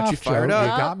going Got off. you fired Joe. up.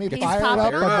 You got me He's fired popping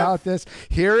up off. about this.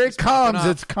 Here it comes. off.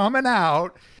 It's coming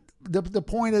out. The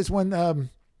point is when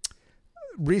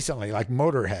recently, like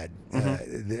Motorhead,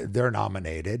 they're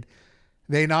nominated.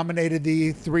 They nominated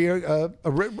the three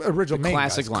original main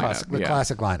classic guys, lineup,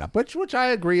 classic lineup, which I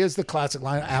agree is the classic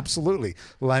lineup. Absolutely,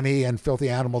 Lemmy and Filthy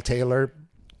Animal Taylor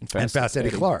and Fast Eddie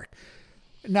Clark.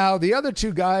 Now the other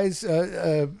two guys,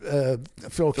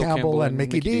 Phil Campbell and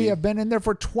Mickey D, have been in there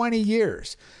for 20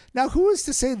 years. Now who is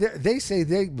to say that they say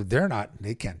they're not?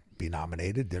 They can't be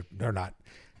nominated. They're not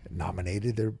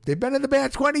nominated. They've been in the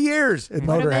band 20 years at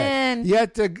Motorhead.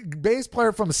 Yet the bass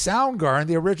player from Soundgarden,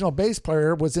 the original bass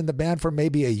player, was in the band for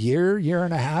maybe a year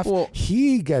and a half. Well,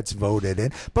 he gets voted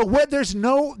in. But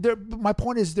my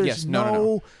point is there's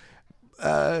no.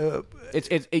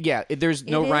 There's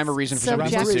no rhyme or reason for some of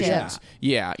these subjective. decisions.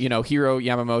 Yeah, Hiro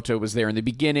Yamamoto was there in the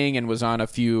beginning and was on a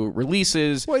few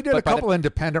releases. Well, he did a couple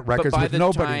independent records with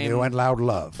Nobody Knew and Loud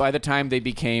Love. By the time they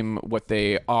became what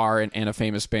they are and a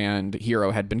famous band,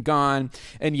 Hiro had been gone.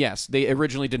 And yes, they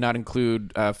originally did not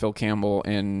include Phil Campbell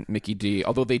and Mickey D,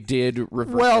 although they did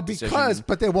reverse that decision.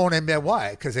 But they won't admit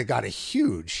why, because they got a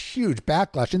huge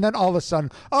backlash. And then all of a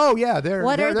sudden, they're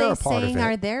What are they a part saying of it.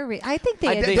 are their I think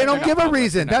They don't give a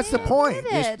reason. That's the point.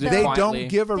 They don't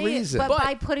give a But reason.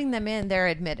 by putting them in, they're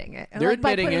admitting it. They're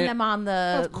by admitting putting it. them on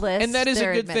the list, And that is a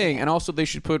they're good admitting thing. it. And also, they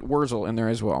should put Wurzel in there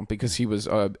as well because he was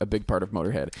a big part of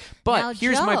Motorhead. But Now,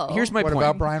 here's my What point.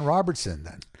 about Brian Robertson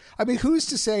then? I mean, who's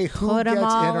to say who Put 'em gets in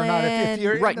all or not? If in.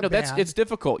 you're Right? in No, the band, it's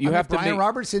difficult. You have to Brian make.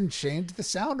 Robertson changed the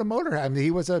sound of Motorhead. I mean,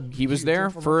 he was there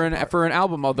for an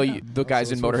album. Although the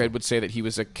guys in so Motorhead would say that he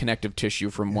was a connective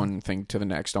tissue from one thing to the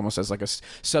next, almost as like a But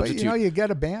substitute. you get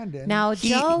a band in. Now,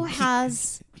 Joe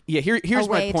has Here's a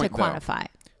way my point to though. quantify.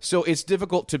 So it's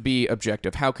difficult to be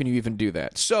objective. How can you even do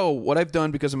that? So what I've done,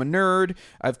 because I'm a nerd,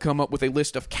 I've come up with a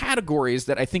list of categories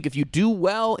that I think if you do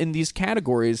well in these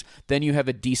categories, then you have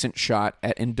a decent shot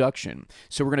at induction.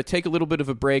 So we're going to take a little bit of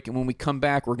a break, and when we come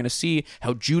back, we're going to see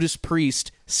how Judas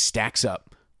Priest stacks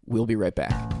up. We'll be right back.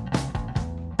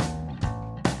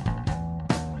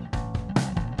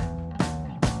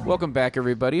 Welcome back,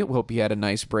 everybody. We hope you had a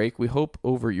nice break. We hope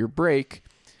over your break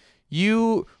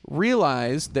you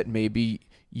realized that maybe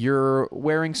you're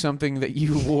wearing something that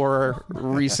you wore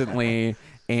recently,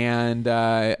 and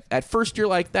at first you're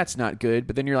like, that's not good,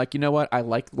 but then you're like, you know what? I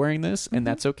like wearing this, and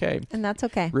that's okay. And that's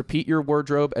okay. Repeat your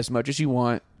wardrobe as much as you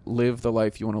want. Live the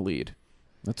life you want to lead.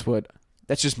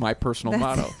 That's just my personal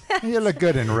motto. You look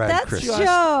good in red, That's Chris.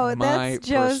 Joe. my That's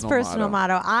Joe's personal personal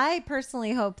motto. I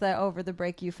personally hope that over the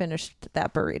break you finished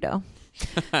that burrito.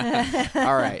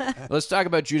 All right, let's talk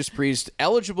about Judas Priest.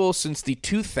 Eligible since the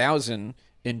 2000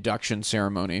 induction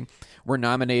ceremony. Were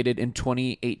nominated in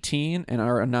 2018 and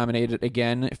are nominated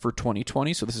again for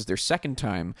 2020. So this is their second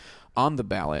time on the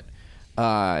ballot.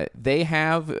 They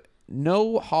have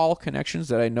no Hall connections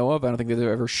that I know of. I don't think they've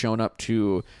ever shown up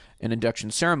to an induction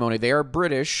ceremony. They are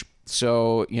British.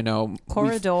 So,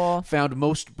 Corridor. we've found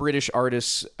most British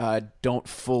artists don't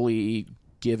fully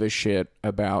give a shit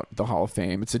about the Hall of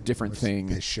Fame. It's a different thing.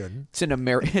 They shouldn't. It's an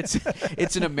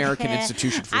it's an American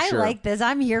institution for sure. I like this.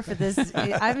 I'm here for this.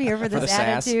 I'm here for this the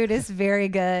sass. attitude. It's very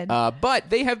good. But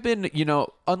they have been,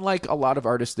 unlike a lot of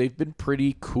artists, they've been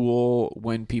pretty cool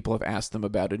when people have asked them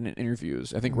about it in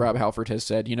interviews. I think Rob Halford has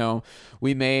said,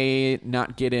 we may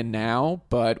not get in now,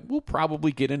 but we'll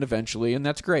probably get in eventually, and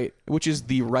that's great, which is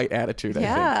the right attitude,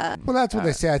 I think. Well, that's what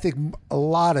they say. I think a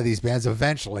lot of these bands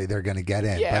eventually they're going to get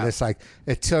in. Yeah. But it's like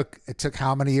it took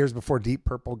how many years before Deep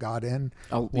Purple got in?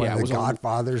 One it of the was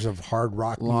godfathers of hard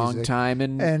rock Long music. time,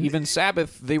 and even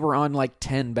Sabbath, they were on like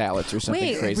 10 ballots or something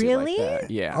Wait, crazy really? like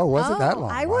that. Yeah. Oh, was it that long?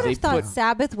 I Wow. would They have thought put-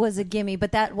 Sabbath was a gimme,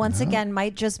 but that once again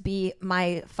might just be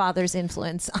my father's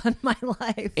influence on my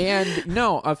life. And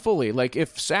no, fully. Like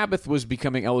if Sabbath was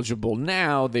becoming eligible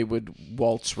now, they would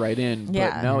waltz right in. But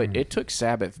Yeah. no, it took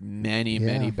Sabbath many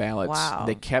ballots. Wow.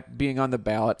 They kept being on the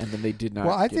ballot, and then they did not.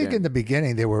 Well, I get think in. in the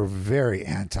beginning they were very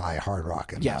anti hard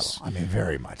rock and Yes. metal. I mean,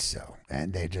 very much so.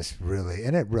 And they just really,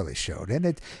 and it really showed. And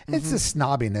it's the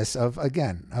snobbiness of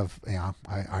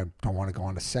I don't want to go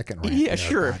on a second rant. Yeah, there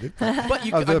sure. about it, But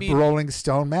you, of the I mean, Rolling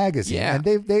Stone magazine. Yeah.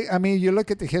 And I mean, you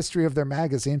look at the history of their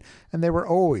magazine, and they were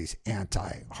always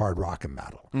anti hard rock and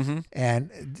metal. Mm-hmm. And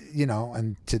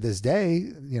and to this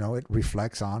day, it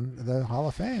reflects on the Hall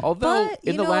of Fame. although But,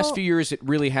 in you the last know- few years, it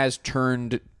really has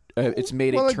turned it's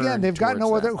made well, a turn. again, they've got no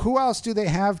towards other. that. Who else do they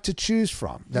have to choose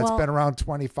from? That's Well- been around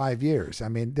 25 years. I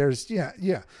mean, there's Yeah.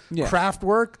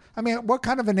 Kraftwerk. I mean, what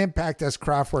kind of an impact has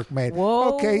Kraftwerk made?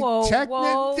 Whoa, okay, whoa,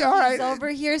 all He's right. over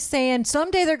here saying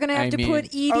someday they're going to have I to mean- put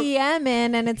EDM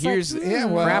in, and it's Here's like, Yeah,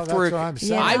 well, that's Kraftwerk. what I'm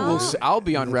saying. Yeah. I will. I'll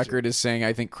be on record as saying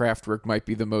I think Kraftwerk might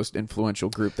be the most influential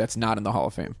group that's not in the Hall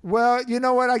of Fame. Well, you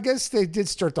know what? I guess they did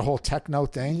start the whole techno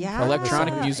thing. Yeah.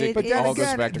 Electronic music, But then all goes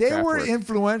again, back to they Kraftwerk. were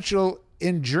influential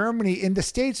in Germany. In the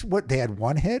States, what they had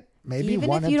one hit, maybe Even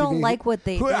one if you don't MTV. like what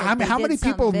they did, I mean, they how did many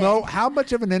people something know? big. How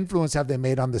much of an influence have they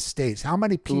made on the States? How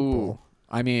many people? Ooh,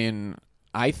 I mean,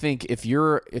 I think if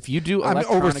you do I mean, electronic,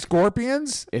 over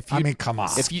Scorpions? if I you- mean, come on.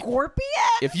 if you Scorpion?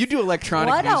 if you do electronic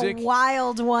What music, a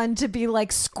wild one to be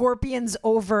like Scorpions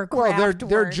over well, they're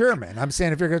Kraftwerk. German. I'm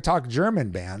saying if you're going to talk German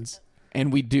bands,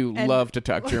 and we do love to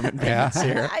talk German bands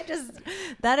here.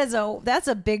 That's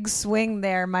a big swing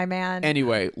there, my man.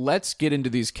 Anyway, let's get into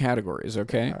these categories,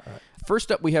 okay?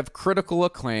 First up, we have critical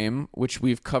acclaim, which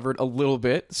we've covered a little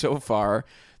bit so far.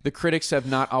 The critics have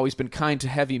not always been kind to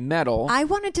heavy metal. I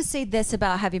wanted to say this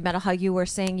about heavy metal, how you were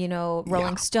saying,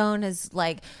 Rolling Stone is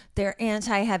like, they're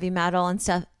anti-heavy metal and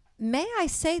stuff. May I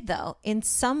say, though, in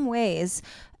some ways,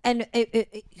 and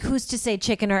who's to say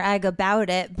chicken or egg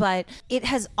about it, but it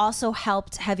has also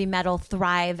helped heavy metal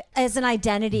thrive as an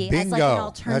identity, as like an Bingo.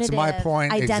 alternative That's my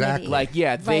point, identity. exactly. Like,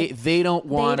 yeah, they don't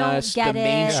want don't us. The get it.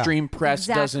 mainstream press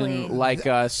Exactly. doesn't like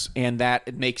us, and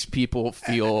that makes people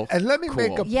feel. and let me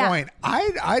make a cool. Yeah. point.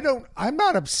 I'm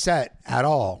not upset at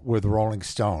all with Rolling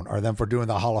Stone or them for doing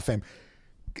the Hall of Fame.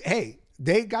 Hey,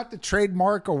 they got the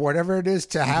trademark or whatever it is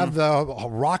to have the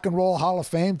Rock and Roll Hall of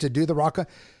Fame to do the rock.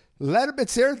 Let them.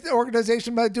 It's their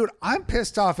organization, but dude, I'm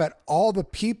pissed off at all the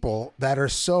people that are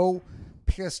so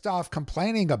pissed off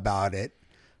complaining about it,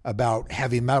 about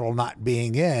heavy metal not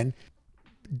being in.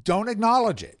 Don't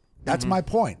acknowledge it. That's my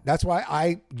point. That's why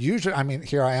I usually, I mean,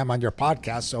 here I am on your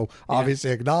podcast, so obviously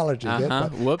acknowledging it.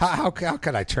 But Whoops. how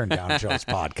could I turn down Joe's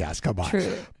podcast? Come on.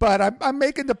 True. But I'm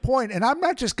making the point, and I'm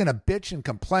not just going to bitch and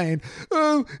complain.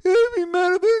 Oh, heavy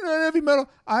metal, they're not heavy metal.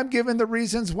 I'm giving the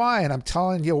reasons why, and I'm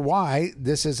telling you why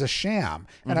this is a sham.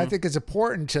 And I think it's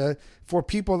important for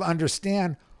people to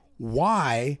understand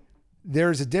why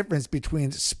there's a difference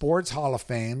between sports Hall of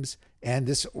Fames and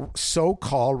this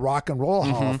so-called Rock and Roll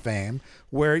Hall of Fame,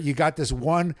 where you got this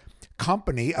one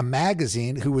company, a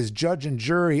magazine, who is judge and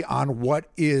jury on what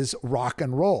is rock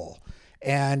and roll.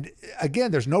 And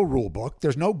again, there's no rule book.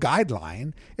 There's no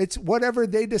guideline. It's whatever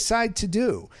they decide to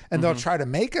do. And they'll try to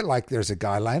make it like there's a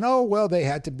guideline. Oh, well, they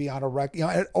had to be on a record.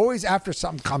 And always after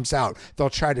something comes out,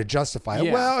 they'll try to justify it.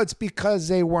 Yeah. Well, it's because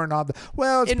they weren't on the...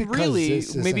 Well, it's And because really, this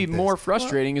isn't maybe this. more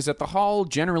frustrating is that the Hall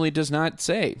generally does not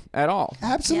say at all.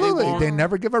 Absolutely. Yeah. They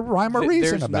never give a rhyme or reason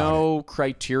There's about it. no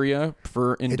criteria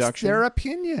for It's induction. their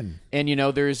opinion. And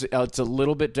there's it's a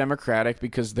little bit democratic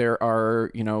because there's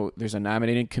a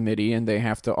nominating committee and they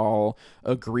have to all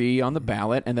agree on the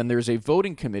ballot, and then there's a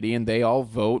voting committee and they all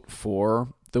vote for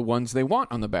the ones they want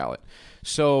on the ballot.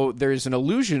 So there's an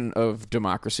illusion of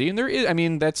democracy, and there is. I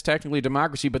mean, that's technically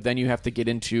democracy, but then you have to get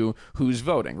into who's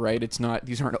voting, right? It's not;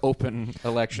 these aren't open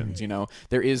elections.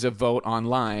 There is a vote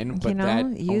online, but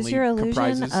that use only your illusion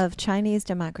comprises. of Chinese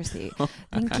democracy.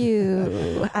 Thank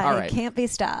you. All right. Can't be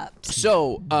stopped.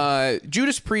 So,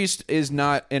 Judas Priest is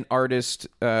not an artist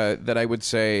that I would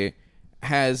say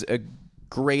has a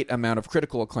great amount of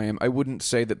critical acclaim. I wouldn't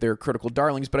say that they're critical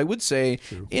darlings, but I would say,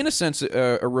 in a sense,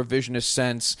 a revisionist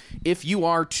sense, if you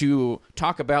are to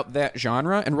talk about that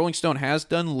genre, and Rolling Stone has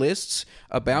done lists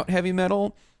about heavy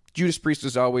metal, Judas Priest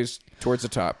is always towards the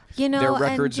top. Their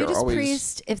records and Judas are always...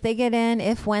 Priest,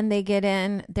 when they get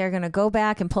in, they're going to go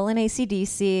back and pull an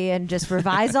AC/DC and just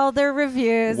revise all their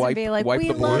reviews and be like, wipe we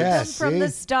the loved board. them Yeah, from see? the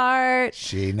start.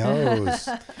 She knows.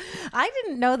 I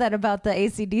didn't know that about the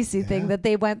AC/DC thing, that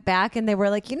they went back and they were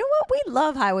like, you know what? We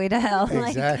love Highway to Hell.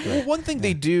 Exactly. Well, one thing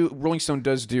they do, Rolling Stone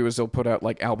does do, is they'll put out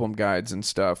like album guides and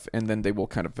stuff, and then they will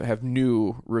kind of have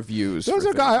new reviews. Those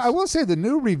for are guys. things. I will say the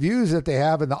new reviews that they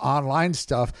have in the online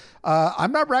stuff.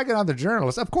 I'm not ragging on the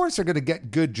journalists. Of course, they're going to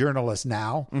get good journalists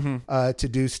now to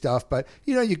do stuff. But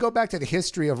you go back to the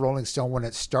history of Rolling Stone when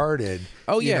it started.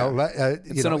 Oh, yeah.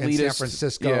 In San elitist-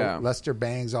 Francisco, yeah. Lester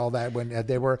Bangs, all that. When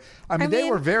they were, they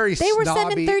were very. They were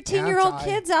snobby, sending 13-year-old anti-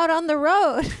 kids out on the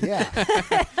road. Yeah,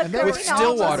 and they With were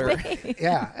Stillwater.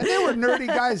 Yeah, and they were nerdy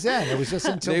guys then. It was just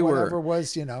until They were. whatever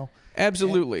was,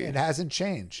 Absolutely. It hasn't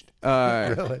changed.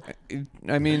 Uh, really.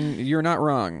 I mean, you're not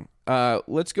wrong.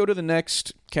 Let's go to the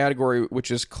next category,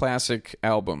 which is classic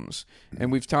albums.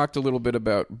 And we've talked a little bit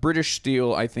about British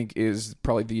Steel, I think, is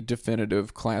probably the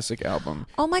definitive classic album.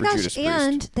 Oh my for gosh, Judas Priest.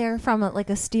 and they're from like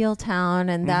a steel town,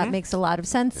 and that makes a lot of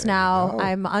sense now.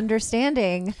 I'm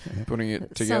understanding Putting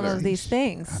it together. some of these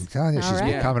things. I'm telling you, All she's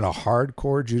right. becoming a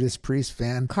hardcore Judas Priest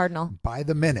fan. Cardinal. By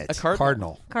the minute. A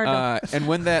cardinal. And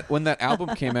when that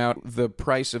album came out, the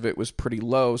price of it was pretty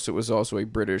low, so it was also a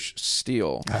British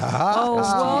Steel. Oh,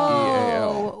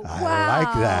 S-T-E-A-L. whoa. I Wow.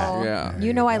 like that. Yeah.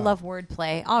 You know I love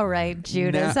wordplay. All right,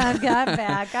 Judas, I've got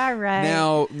back. All right.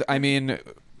 Now, I mean,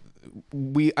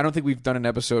 I don't think we've done an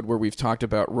episode where we've talked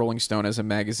about Rolling Stone as a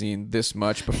magazine this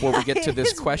much before we get to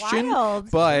this is question.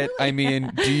 wild. But I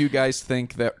mean, do you guys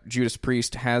think that Judas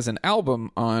Priest has an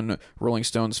album on Rolling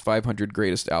Stone's 500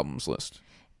 greatest albums list?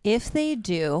 If they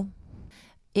do,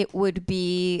 it would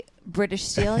be British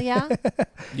Steel, yeah?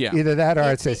 Yeah. Either that or If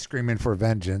I'd say they- Screaming for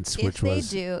Vengeance, If which they was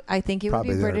do, I think it would be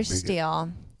probably their British biggest-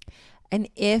 Steel. And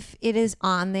if it is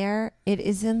on there, it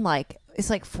is in it's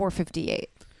like 458.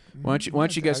 Why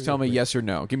don't you guys tell me yes or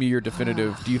no? Give me your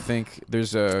definitive. Do you think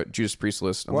there's a Judas Priest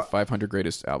list on the 500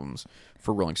 greatest albums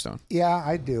for Rolling Stone? Yeah,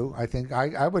 I do. I think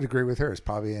I would agree with her. It's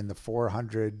probably in the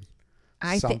 400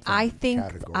 I think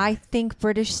category.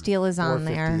 British Steel is on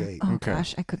there. 458. Oh Okay.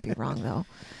 gosh, I could be wrong though.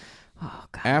 Oh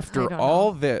god. I After don't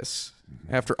all know. this,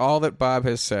 after all that Bob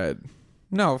has said,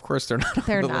 no, of course they're not.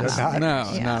 They're on the not list. on No,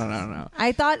 there. Yeah. no.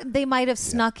 I thought they might have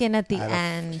snuck in at the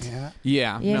end. Yeah.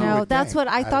 Yeah, You no. know, would that's think. what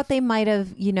I thought they might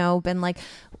have, been like,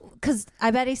 because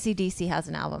I bet AC/DC has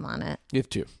an album on it. You have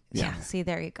two. Yeah. See,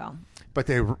 there you go. But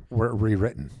they were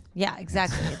rewritten. Yeah,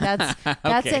 exactly.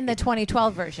 That's in the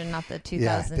 2012 version, not the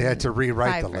 2000. Yeah, they had to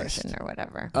rewrite the version list. or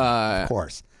whatever. Of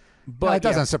course. But No, it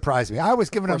doesn't yeah, surprise me. I was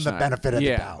giving them of the course not. benefit of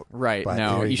Yeah, the doubt. right. But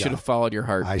No, there you go. should have followed your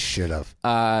heart. I should have.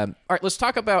 All right, let's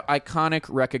talk about iconic,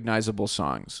 recognizable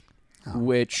songs.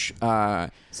 Which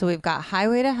So we've got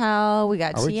Highway to Hell. We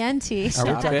got Are we- TNT. Are we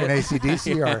Stop talking it.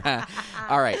 AC/DC or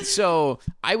all right, so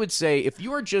I would say if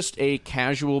you are just a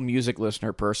casual music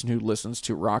listener, person who listens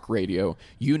to rock radio,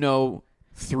 you know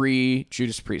 3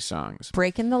 Judas Priest songs: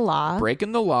 Breaking the Law.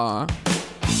 "Breaking the Law,"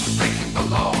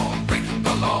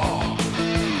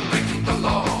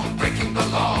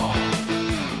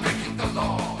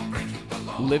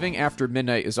 "Living After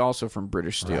Midnight" is also from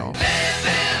British Steel.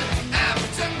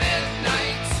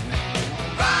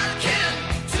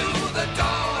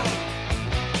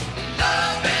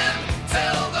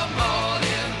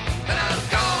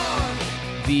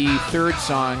 The third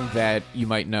song that you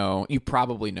might know, you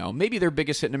probably know, maybe their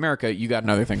biggest hit in America, "You Got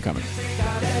Another Thing Coming."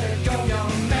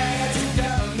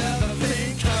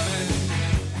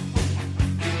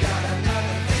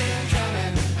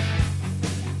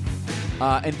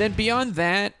 And then beyond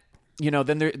that,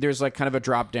 then there's like kind of a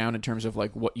drop down in terms of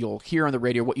like what you'll hear on the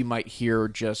radio, what you might hear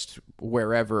just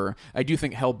wherever. I do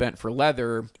think "Hellbent for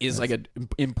Leather" is like an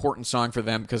important song for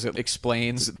them because it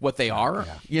explains what they are,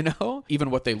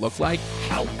 even what they look like.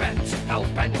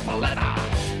 Hellbent for leather.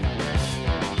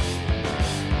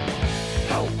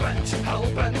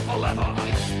 Hellbent for leather.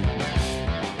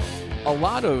 A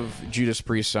lot of Judas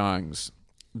Priest songs,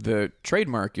 the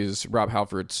trademark is Rob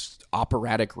Halford's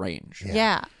operatic range.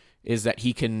 Yeah. Is that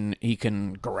he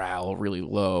can growl really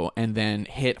low and then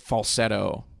hit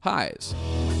falsetto highs.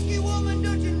 Whiskey woman,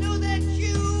 don't you know that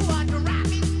you are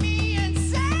driving me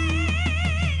insane?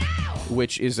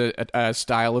 Which is a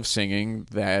style of singing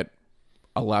that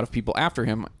a lot of people after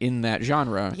him in that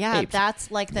genre Yeah, aped.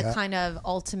 that's like the kind of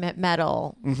ultimate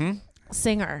metal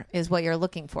singer is what you're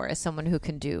looking for, is someone who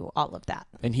can do all of that.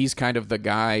 And he's kind of the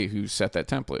guy who set that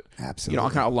template. Absolutely.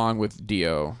 Kind of along with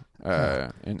Dio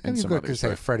and you some could others. say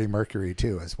but- Freddie Mercury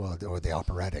too, as well, or the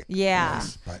operatic. Yeah.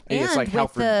 voice, but It's And like with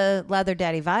Halford- the Leather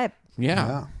Daddy vibe.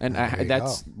 Yeah. And There you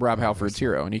that's go. Rob Halford's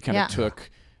hero. And he kind of Yeah. took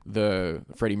the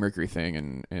Freddie Mercury thing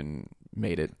and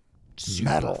made it super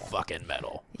Metal. fucking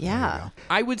metal. Yeah.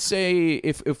 I would say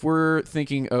if we're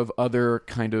thinking of other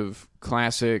kind of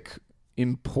classic,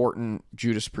 important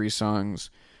Judas Priest songs,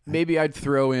 maybe I'd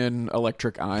throw in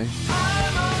 "Electric Eye."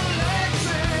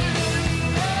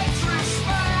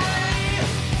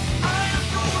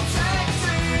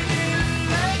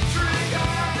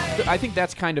 I think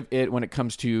that's kind of it when it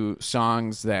comes to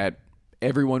songs that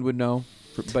everyone would know.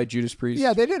 by Judas Priest?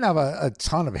 Yeah, they didn't have a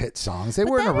ton of hit songs. They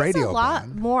weren't a That is radio a lot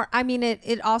band. more. I mean,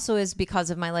 it also is because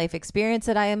of my life experience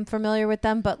that I am familiar with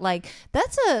them. But like,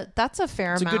 that's a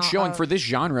fair It's a amount. good showing of- for this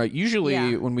genre. Usually,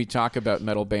 Yeah. when we talk about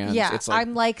metal bands, Yeah, it's like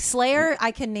I'm like Slayer.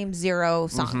 I can name 0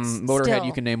 songs. Motorhead. still.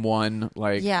 You can name one.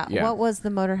 Like Yeah. What was the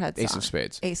Motorhead song? Ace of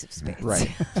Spades. Ace of Spades.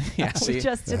 Right. Yeah. We See,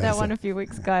 just did that one a few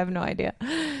weeks ago. I have no idea.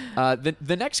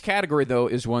 the next category though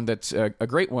is one that's a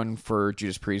great one for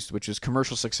Judas Priest, which is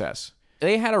commercial success.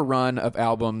 They had a run of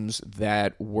albums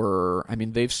that were, I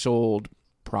mean, they've sold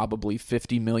probably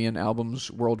 50 million albums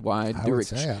worldwide. I They were would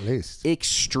say at least.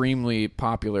 extremely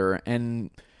popular. And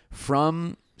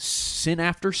from Sin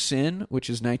After Sin, which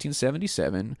is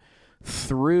 1977,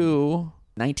 through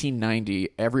 1990,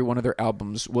 every one of their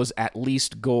albums was at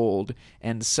least gold,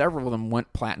 and several of them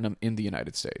went platinum in the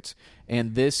United States.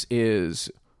 And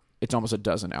it's almost a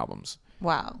dozen albums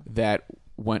Wow. that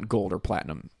went gold or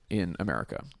platinum in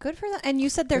America. Good for them. And you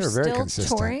said they're Very still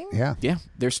consistent. touring? Yeah. Yeah,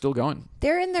 they're still going.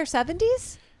 They're in their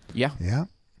 70s? Yeah. Yeah.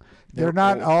 They're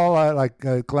not all like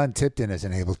Glenn Tipton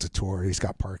isn't able to tour. He's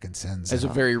got Parkinson's. As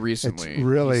of very recently. It's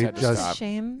really he's had to just stop.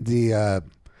 Shame. the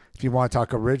if you want to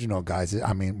talk original guys,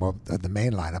 I mean, well, the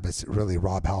main lineup is really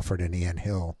Rob Halford and Ian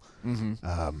Hill.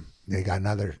 They got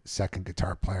another second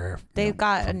guitar player. They've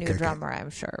got a from new Kick It. drummer, I'm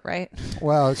sure, right?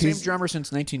 Well, Same he's drummer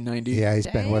since 1990. yeah, he's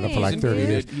been with him for Dang. like He's 30 years,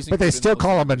 included- he's but they included still in those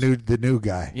call him the new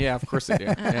guy. Yeah, of course they do.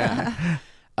 Yeah.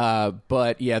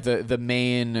 But yeah, the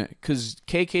main, because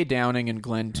KK Downing and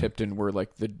Glenn Tipton were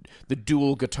like the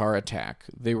dual guitar attack.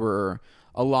 They were,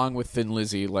 along with Thin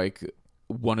Lizzy, like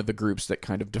one of the groups that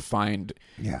kind of defined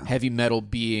Yeah. heavy metal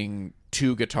being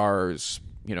two guitars,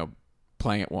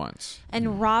 playing at once.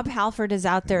 And Rob Halford is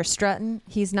out there strutting.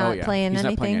 He's not oh yeah, playing he's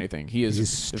anything. not playing anything. He is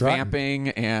He's strutting. vamping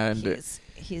and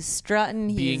He's strutting.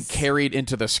 being He's carried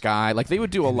into the sky. Like they would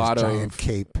do a In his lot giant of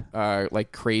cape.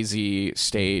 like crazy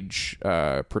stage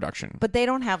production. But they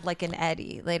don't have like an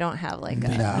Eddie. They don't have like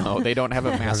a. No, they don't have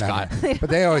a mascot. But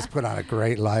they always put on a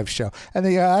great live show. And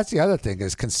that's the other thing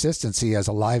is consistency as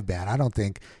a live band. I don't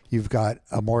think you've got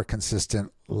a more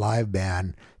consistent live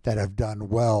band that have done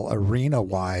well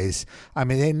arena-wise. I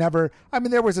mean,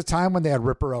 there was a time when they had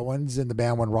Ripper Owens in the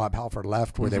band when Rob Halford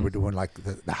left where they were doing like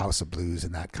the House of Blues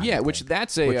and that kind of Yeah, thing. which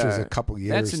was a couple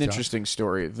years. That's an John. interesting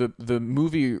story. The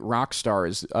movie Rockstar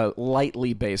is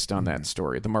lightly based on that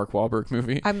story, the Mark Wahlberg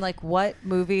movie. I'm like, what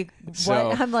movie? So,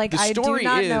 What? I'm like, the I do story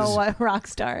not know is- what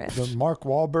Rockstar is. The Mark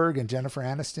Wahlberg and Jennifer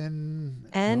Aniston. It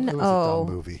was a N.O.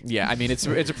 dumb movie. Yeah, I mean it's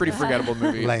a pretty forgettable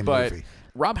movie. Lame but movie.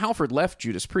 Rob Halford left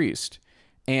Judas Priest,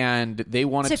 and they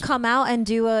wanted To come out and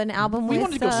do an album We with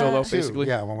wanted to go solo. Two, Basically.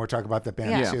 yeah, when we're talking about the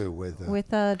band Yeah. too with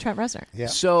Trent Reznor. yeah.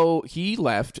 So he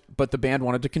left, but the band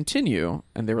wanted to continue,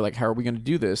 and they were like, "How are we going to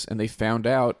do this?" And they found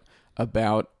out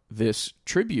about this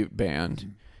tribute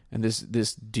band, and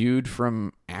this dude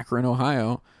from Akron,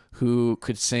 Ohio, who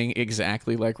could sing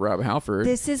exactly like Rob Halford,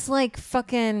 This is like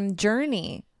fucking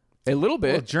Journey. a little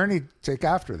bit. Well, Journey took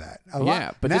after that. A lot.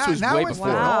 Yeah, but this was now way it's before.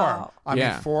 the norm. Wow. I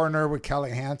Yeah. mean, Foreigner with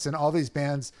Kelly Hansen, all these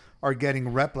bands are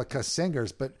getting replica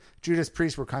singers, but Judas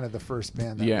Priest were kind of the first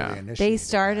band that Yeah. really initiated They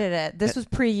started it. This was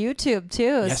pre-YouTube too,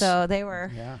 Yes. so they were.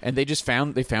 Yeah. And they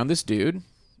found this dude,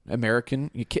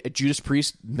 American Judas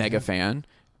Priest mega fan,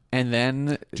 and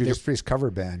then Judas Priest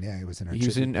cover band. Yeah, he was in our he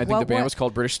was in. I think What- the band what- was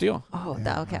called British Steel. Oh,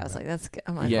 okay. I was like, that's good.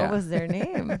 I'm like, Yeah. what was their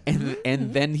name?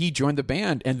 And then he joined the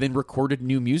band and then recorded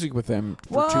new music with them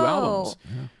for 2 Whoa. albums.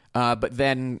 But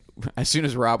then as soon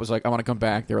as Rob was like, "I want to come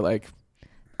back," they were like,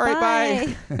 "All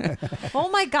right, bye." Oh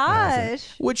my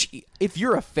gosh. Which, if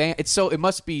you're a fan, it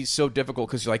must be so difficult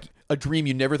because like a dream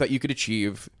you never thought you could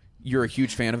achieve. You're a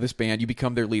huge fan of this band. You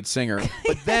become their lead singer.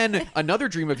 But then another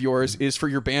dream of yours is for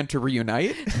your band to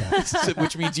reunite,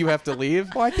 which means you have to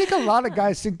leave. Well, I think a lot of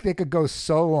guys think they could go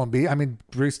solo and be. I mean,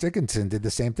 Bruce Dickinson did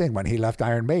the same thing when he left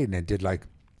Iron Maiden and did like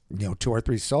 2 or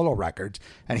 3 solo records,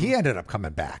 and he ended up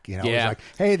coming back. It was Yeah. like,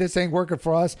 hey, this ain't working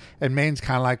for us. And Maine's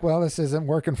kind of like, well, this isn't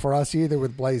working for us either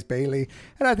with Blaze Bayley.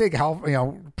 And I think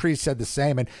Priest said the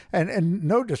same. And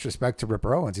no disrespect to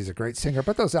Ripper Owens, he's a great singer,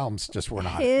 but those albums just were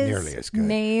not His nearly as good.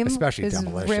 name especially is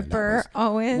Demolition. that Ripper was-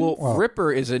 Owens. Well,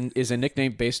 Ripper is a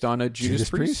nickname based on a Judas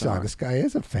Priest song. This guy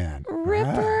is a fan.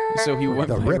 Ripper. So he went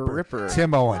The by Ripper.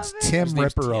 Tim Owens. Tim His name's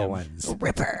Ripper Tim. Owens.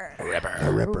 Ripper.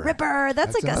 The Ripper. Ripper.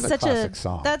 That's like another such a classic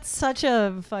song. that's such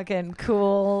a fucking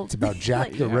cool. It's about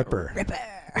Jack the Ripper.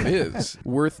 It is.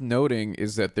 Worth noting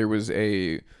is that there was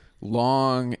a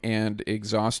long and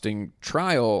exhausting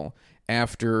trial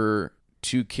after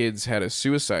 2 kids had a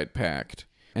suicide pact,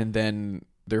 and then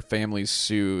their families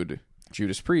sued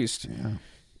Judas Priest,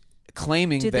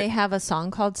 claiming Do that they have a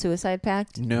song called Suicide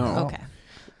Pact? no, Okay.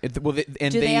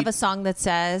 Do they have a song that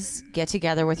says "Get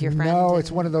together with your friend"? No,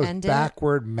 it's one of those and end it?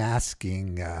 backward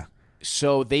masking.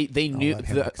 So they knew. let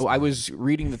him explain. I was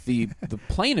reading that the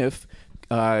plaintiff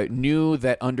knew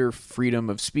that under freedom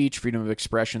of speech, freedom of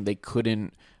expression, they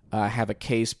couldn't have a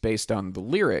case based on the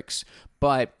lyrics.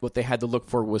 But what they had to look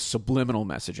for was subliminal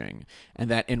messaging, and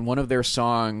that in one of their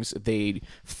songs they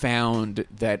found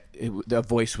that the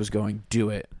voice was going, "Do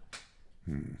it,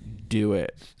 do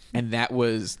it," and that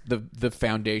was the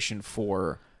foundation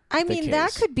for. I the mean,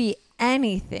 that case. could be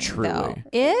anything, Truly. though.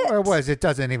 It Or was it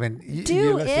doesn't even you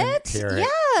do listen, it? hear it.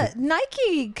 Yeah,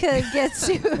 Nike could get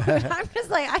sued. I'm just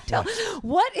like, I don't.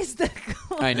 What is the?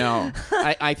 I know.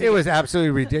 I think It was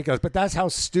absolutely ridiculous, but that's how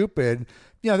stupid.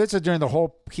 This is during the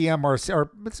whole PMRC,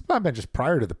 or it's not been just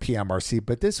prior to the PMRC,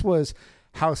 but this was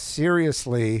how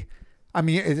seriously. I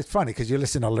mean, it's funny because you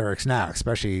listen to lyrics now,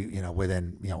 especially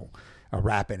within a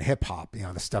rap and hip hop.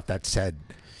 The stuff that's said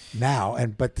now,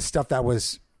 but the stuff that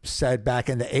was said back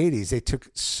in the 80s, they took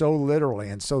so literally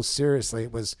and so seriously.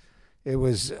 It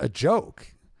was a joke.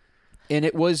 And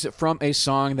it was from a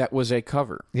song that was a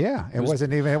cover. Yeah, it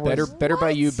wasn't even. It was Better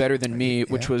by You, Better Than Me,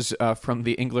 which was from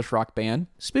the English rock band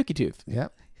Spooky Tooth. Yeah.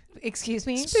 Excuse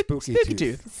me. Spooky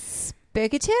Tooth.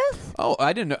 Bigoted? Oh,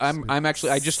 I didn't know. I'm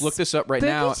actually. I just looked this up right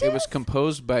now. Spooky It was Tooth?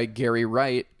 composed by Gary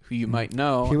Wright, who you might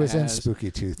know. He was in as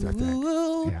Spooky Tooth, I think.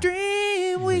 Ooh, Yeah.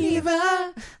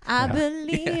 Dreamweaver. I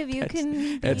believe you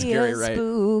can that's be Gary a Wright.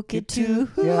 spooky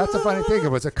tooth. Yeah, that's a funny thing.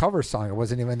 It was a cover song. It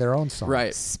wasn't even their own song.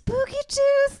 Right. Spooky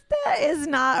tooth? That is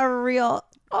not a real.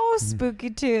 Oh, spooky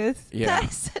tooth. Yeah. That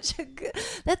is such a good.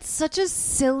 That's such a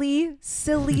silly,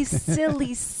 silly,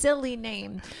 silly, silly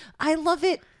name. I love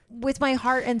it with my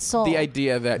heart and soul. The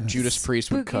idea that Judas Priest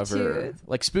would Spooky cover, Tooth.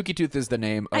 like Spooky Tooth is the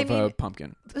name of I a mean-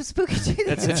 pumpkin. Spooky tooth.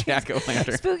 That's a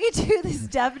jack-o'-lantern. Spooky tooth is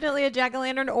definitely a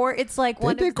jack-o'-lantern, or it's like They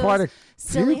one did of those quite a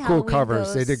silly few cool Halloween covers.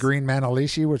 They ghosts. did Green Man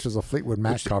Alicia, which was a Fleetwood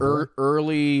Mac cover.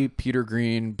 Early Peter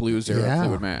Green blues era yeah.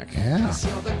 Fleetwood Mac. Yeah.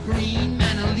 You're the green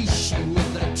man Alicia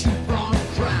with a two-pronged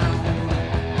crown.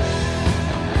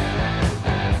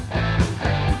 All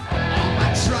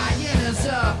my trying is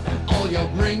up, all you're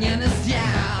bringing is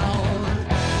down.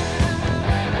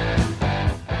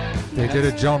 They did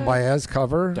a Joan Baez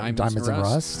cover, Diamonds and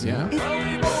Rust. Yeah. We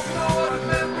both know what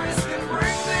memories can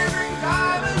bring. They bring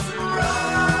diamonds and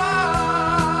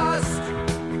rust.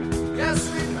 Yes,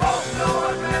 we both know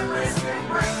what memories can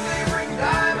bring. They bring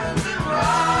diamonds and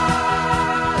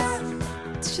rust.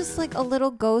 It's just like a little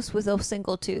ghost with a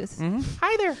single tooth.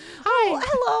 Hi there. Oh,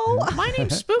 hello. My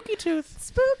name's Spooky Tooth.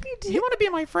 Spooky tooth. You want to be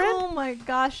my friend? Oh my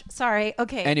gosh. Sorry.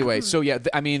 Okay. Anyway, so yeah,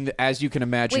 I mean, as you can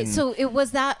imagine, Wait, so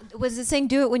was it saying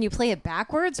do it when you play it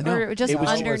backwards or just it was-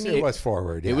 underneath? It was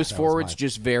forward. Yeah, it was that forwards, mine.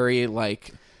 just very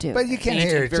like. Do But it. you can't faint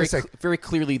hear and it. very, Just like, very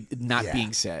clearly not Yeah.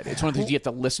 being said. It's one of those you have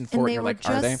to listen for and it. they And you're were like,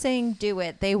 are just they? saying do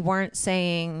it. They weren't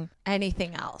saying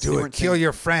anything else. do it. Kill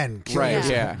your friend. Kill Right?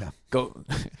 your Yeah. friend. Go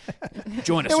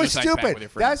join a It was suicide pact with stupid. your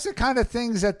friend. That's the kind of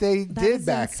things that they That did is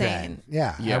back insane. then.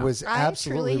 Yeah, Yeah. it was I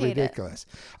absolutely truly hate it. ridiculous.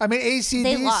 I mean, They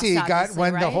lost, AC/DC got obviously,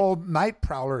 when the right? whole Night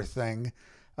Prowler thing,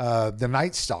 the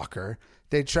Night Stalker.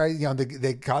 They tried,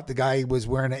 they caught the guy who was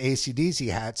wearing an AC/DC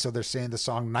hat, so they're saying the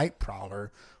song Night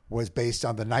Prowler was based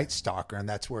on the Night Stalker, and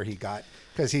that's where he got,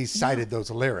 because he cited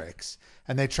those lyrics.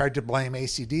 And they tried to blame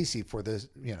AC/DC for the,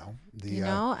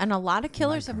 And a lot of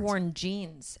killers have worn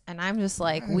jeans, and I'm just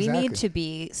like, we need exactly. to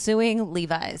be suing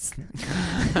Levi's.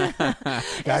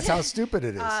 that's how stupid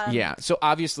it is. Yeah. So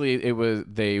obviously it was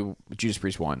Judas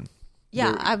Priest won.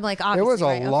 Yeah, I'm like, it obviously, was a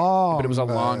right, okay. long, But it was a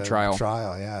long trial.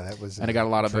 Trial, yeah, that was, And it got a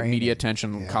lot of draining. media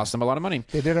attention, cost them a lot of money.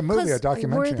 They did a movie, a 'Cause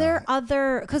documentary. Were there on it.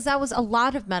 other? Because that was a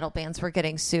lot of metal bands were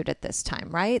getting sued at this time,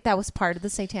 right? That was part of the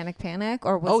Satanic Panic,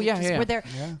 or was Oh, it yeah, just, yeah. were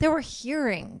there were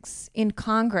hearings in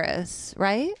Congress,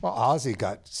 right? Well, Ozzy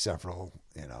got several,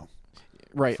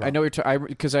 Right. I know you're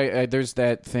because I there's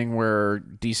that thing where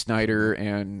Dee Snider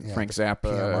and Frank Zappa.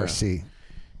 PMRC.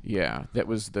 Yeah, that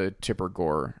was the Tipper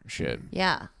Gore shit.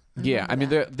 Yeah. Yeah, I mean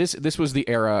this was the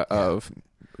era of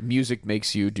music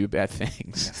makes you do bad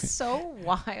things, So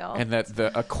wild. and that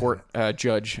a court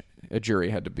judge, a jury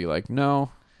had to be like,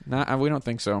 no, we don't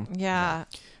think so. yeah.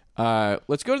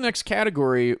 Let's go to the next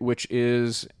category, which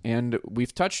is, and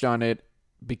we've touched on it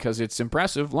because it's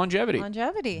impressive, longevity.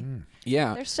 Longevity.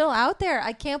 Yeah. They're still out there.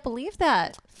 I can't believe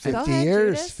that. Go 50 ahead,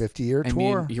 years, Judas. 50-year I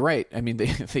tour. mean, you're right. I mean,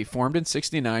 they formed in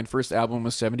 69. First album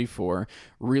was 74.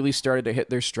 Really started to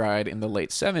hit their stride in the late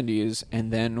 70s,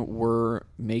 and then were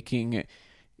making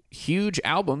huge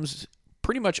albums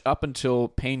pretty much up until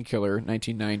Painkiller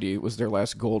 1990 was their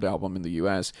last gold album in the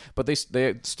U.S. But they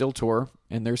still tour,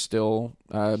 and they're still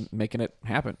making it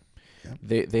happen.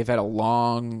 They've had a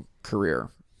long career.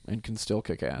 and can still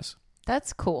kick ass.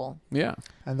 That's cool. Yeah.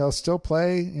 And they'll still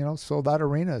play, sold out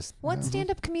arenas. What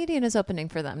stand-up comedian is opening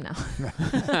for them now?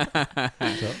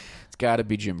 It's got to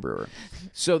be Jim Brewer.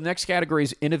 So next category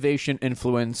is innovation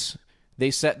influence.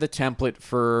 They set the template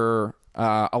for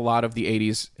a lot of the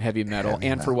 80s heavy metal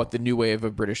and for what the new wave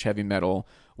of British heavy metal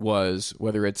was,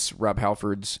 whether it's Rob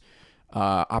Halford's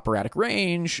operatic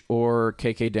range or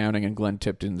KK Downing and Glenn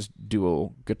Tipton's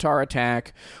dual guitar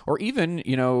attack, or even,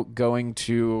 going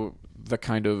to the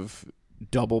kind of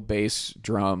double bass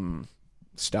drum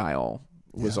style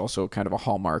was also kind of a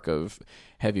hallmark of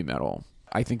heavy metal.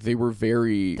 I think they were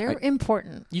They're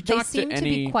important. They seem to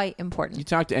be quite important. You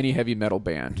talk to any heavy metal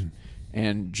band,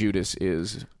 and Judas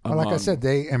is Well, like I said,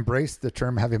 they embraced the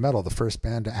term heavy metal, the first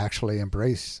band to actually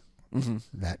embrace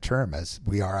that term as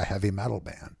we are a heavy metal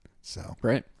band. So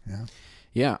right. Yeah.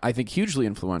 Yeah, I think hugely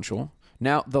influential.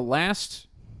 Now, the last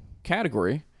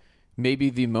category, maybe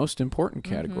the most important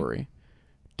category,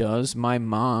 does my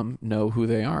mom know who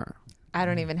they are? I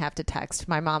don't even have to text.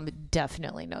 My mom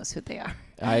definitely knows who they are.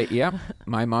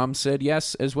 My mom said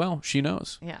yes as well. She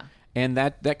knows. Yeah. And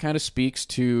that kind of speaks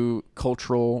to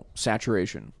cultural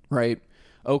saturation, right?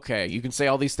 Okay, you can say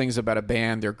all these things about a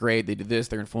band. They're great. They did this.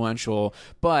 They're influential.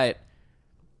 But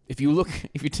if you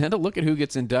tend to look at who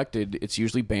gets inducted, it's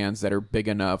usually bands that are big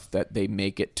enough that they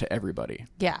make it to everybody.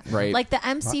 Yeah. Right. Like the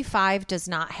MC5 does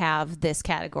not have this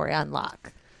category on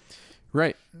lock.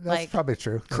 Right. That's probably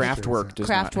true. Kraftwerk does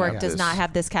does not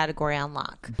have this category on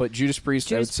lock. But Judas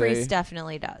Priest, I would Judas say, Priest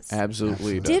definitely does.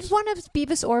 absolutely does. Did one of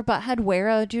Beavis or Butthead wear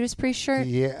a Judas Priest shirt?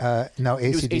 Yeah. No,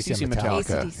 AC/DC and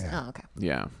Metallica. AC/DC. Yeah. Oh, okay.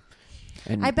 Yeah.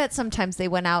 And I bet sometimes they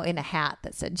went out in a hat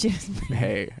that said Judas Priest.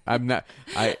 hey, I'm not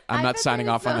signing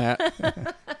off on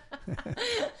that.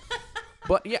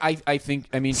 But yeah, I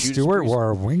think Judas Stewart Priest. wore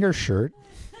a winger shirt.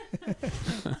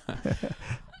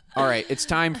 All right, it's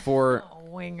time for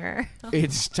Winger.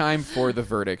 it's time for the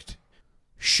verdict.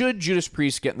 Should Judas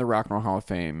Priest get in the Rock and Roll Hall of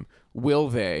Fame? Will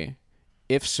they?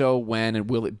 If so, when, and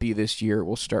will it be this year?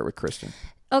 We'll start with Kristen.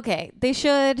 Okay, they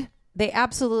should. They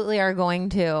absolutely are going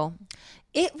to.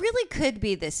 It really could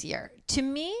be this year. To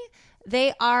me,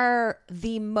 they are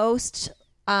the most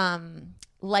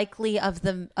likely of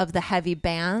the heavy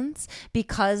bands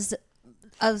because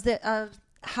of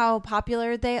how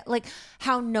popular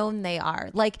how known they are.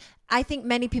 Like, I think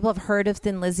many people have heard of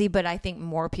Thin Lizzy, but I think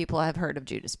more people have heard of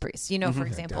Judas Priest. For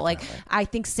example, I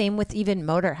think same with even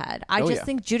Motorhead. I just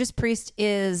think Judas Priest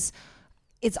it's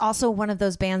also one of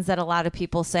those bands that a lot of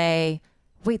people say,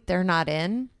 wait, they're not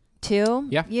in too.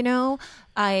 Yeah.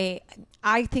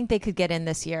 I think they could get in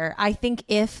this year. I think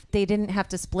if they didn't have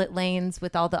to split lanes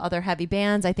with all the other heavy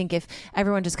bands, I think if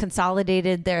everyone just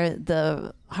consolidated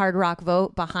the hard rock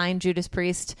vote behind Judas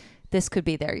Priest, this could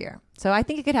be their year. So I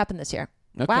think it could happen this year.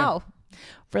 Okay. Wow.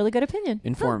 Really good opinion.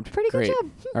 Informed. Pretty Great. good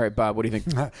job. All right, Bob, what do you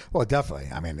think? Well, definitely.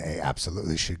 They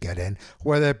absolutely should get in.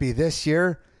 Whether it be this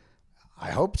year,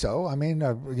 I hope so.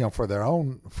 For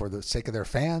the sake of their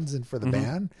fans and for the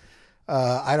band.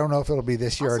 I don't know if it'll be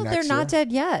this year Also, or next year. they're not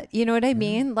dead yet. You know what I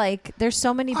mean? Like, there's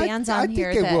so many bands on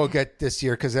here. I think they will get this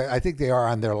year because I think they are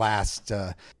on their last.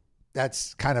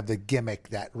 That's kind of the gimmick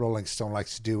that Rolling Stone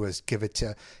likes to do, is give it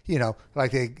to,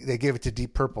 like they gave it to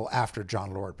Deep Purple after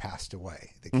John Lord passed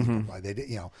away. They keep it by, they did,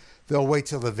 they'll wait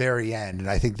till the very end. And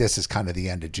I think this is kind of the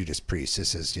end of Judas Priest.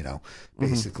 This is,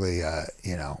 basically,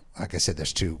 like I said,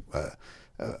 there's two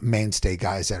mainstay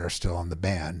guys that are still in the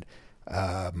band.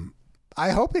 I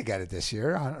hope they get it this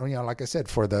year. Like I said,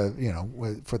 for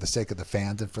the sake of the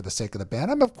fans and for the sake of the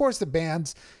band. Of course, the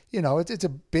bands, it's a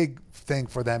big thing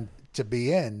for them to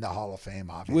be in the Hall of Fame,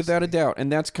 obviously. Without a doubt.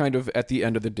 And that's kind of, at the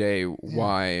end of the day,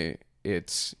 why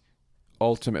it's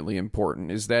ultimately important,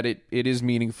 is that it is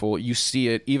meaningful. You see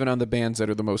it even on the bands that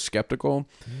are the most skeptical.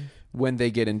 When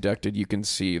they get inducted, you can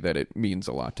see that it means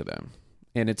a lot to them.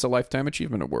 And it's a Lifetime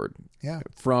Achievement Award. Yeah.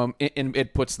 And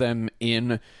it puts them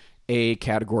in a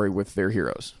category with their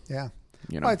heroes. Yeah.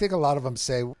 Well, I think a lot of them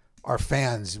say, our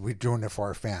fans, we're doing it for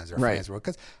our fans. Our right. fans,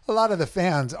 because a lot of the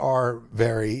fans are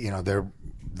very, they're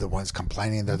the ones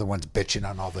complaining. They're the ones bitching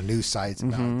on all the news sites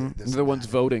about this. They're the ones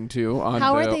voting too.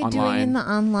 How are they online. doing in the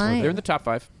online? They're in the top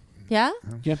 5. Yeah.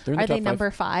 Yeah, they're in the Are top they 5.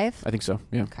 number 5? I think so.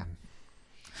 Yeah. Okay.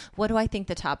 What do I think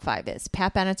the top 5 is?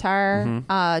 Pat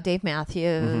Benatar, Dave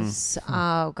Matthews.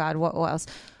 Oh God, what else?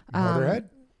 Motorhead.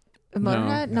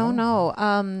 Motorhead?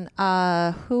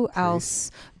 No. Who else?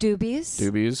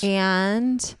 Doobies.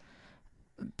 And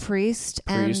Priest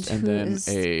and then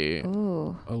a later.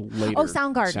 Oh,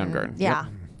 Soundgarden. Yeah.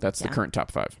 Yep. That's the current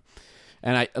top 5.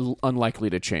 And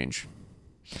unlikely to change.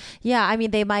 Yeah,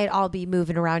 they might all be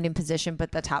moving around in position,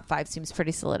 but the top 5 seems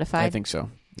pretty solidified. I think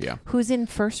so. Yeah. Who's in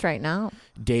first right now?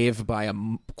 Dave by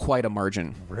quite a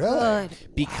margin. Really?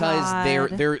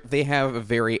 Because they have a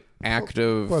very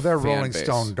active Well, they're fan Rolling base.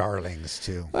 Stone darlings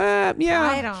too. Yeah.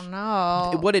 I don't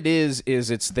know. What it is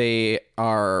it's they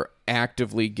are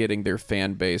actively getting their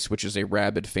fan base, which is a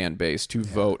rabid fan base, to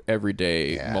vote every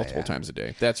day, multiple times a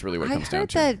day. That's really what it I comes down heard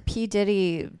to. that P.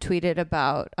 Diddy tweeted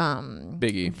about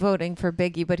Biggie voting for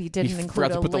Biggie, but he didn't include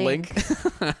forgot to a put the link.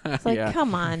 It's like, Yeah.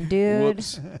 come on, dude.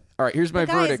 Whoops. All right, here's my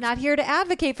The guy is verdict. not here to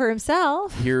advocate for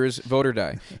himself. Here's vote or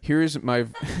die. Here's my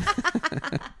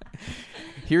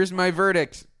Here's my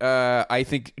verdict. I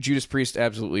think Judas Priest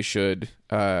absolutely should.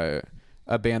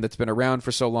 A band that's been around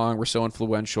for so long, we're so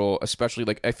influential, especially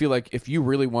like I feel like if you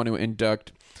really want to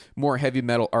induct more heavy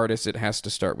metal artists, it has to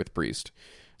start with Priest.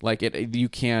 Like you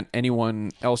can't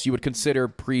anyone else you would consider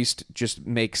Priest just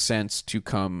makes sense to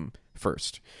come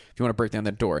first. If you want to break down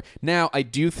that door. Now, I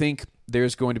do think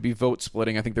there's going to be vote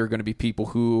splitting. I think there are going to be people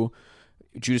who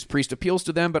Judas Priest appeals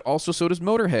to them, but also so does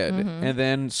Motorhead, and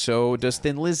then so does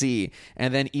Thin Lizzy,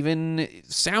 and then even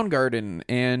Soundgarden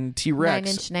and T-Rex.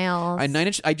 9 Inch Nails. 9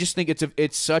 Inch. I just think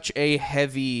it's such a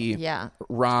heavy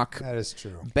rock That is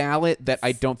true. ballot that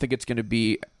I don't think it's going to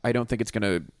be. I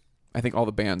think all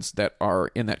the bands that are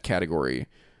in that category,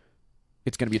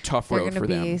 it's going to be a tough They're road going for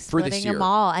to them be for this splitting year. them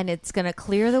all, and it's going to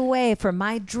clear the way for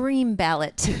my dream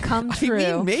ballot to come true.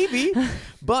 I mean, maybe,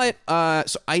 but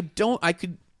so I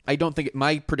don't think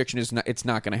my prediction is it's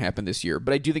not going to happen this year,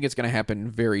 but I do think it's going to happen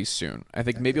very soon. I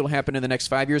think maybe it'll happen in the next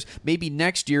 5 years. Maybe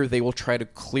next year they will try to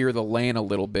clear the lane a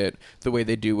little bit, the way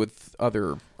they do with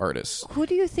other artists. Who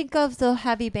do you think of the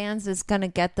heavy bands is going to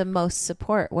get the most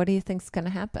support? What do you think's going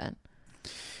to happen?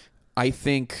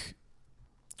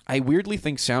 I weirdly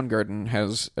think Soundgarden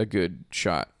has a good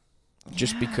shot,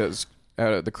 just because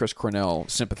the Chris Cornell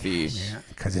sympathy. Yeah,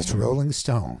 because it's Rolling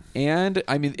Stone. And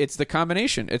I mean, it's the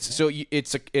combination. It's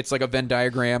like a Venn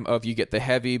diagram of you get the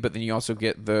heavy, but then you also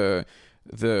get the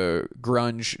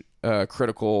grunge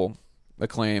critical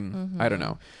acclaim. I don't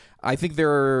know. I think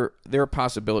they're a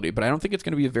possibility, but I don't think it's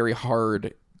going to be a very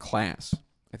hard class.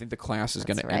 I think the class is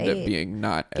going to end up being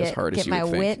not as hard as you would Get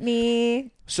my think.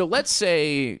 Whitney. So let's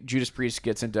say Judas Priest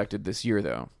gets inducted this year,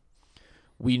 though.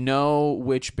 We know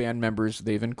which band members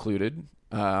they've included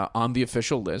on the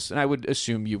official list, and I would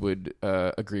assume you would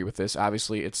agree with this.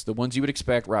 Obviously, it's the ones you would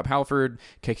expect: Rob Halford,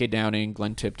 KK Downing,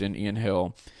 Glenn Tipton, Ian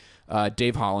Hill,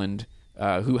 Dave Holland,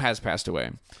 who has passed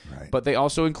away. Right. But they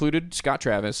also included Scott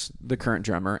Travis, the current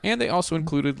drummer, and they also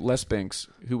included Les Binks,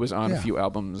 who was on a few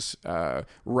albums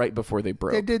right before they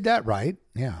broke. They did that right.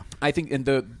 Yeah. I think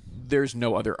there's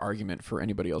no other argument for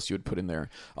anybody else you would put in there.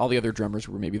 All the other drummers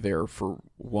were maybe there for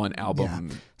one album.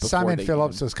 before Simon they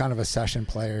Phillips even- was kind of a session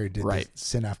player. He did Right. the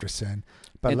Sin After Sin.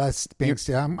 But And Les Binks,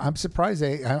 I'm surprised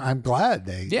I'm glad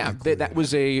they. Yeah, included that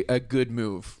was a good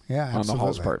move Yeah, on the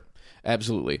Hall's absolutely. part.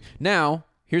 Absolutely. Now,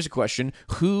 here's a question.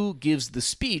 Who gives the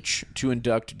speech to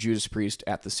induct Judas Priest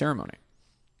at the ceremony?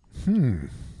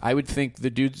 I would think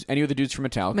any of the dudes from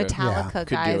Metallica. Metallica could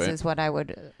do guys it. is what I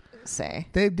would say.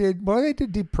 They did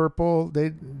Deep Purple. They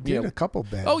did Yeah. a couple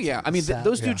bands. Oh yeah, I mean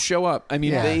those Yeah. dudes show up. I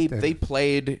mean Yeah, they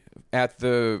played at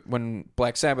when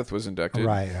Black Sabbath was inducted.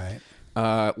 Right,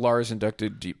 right. Lars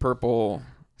inducted Deep Purple.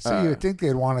 So you would think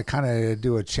they'd want to kind of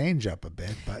do a change up a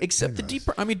bit, but Except who the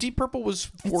knows? Deep Purple was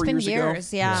It's 4 been years ago.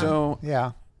 years, yeah. So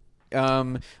Yeah.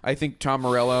 I think Tom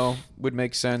Morello would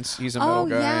make sense. He's a metal Oh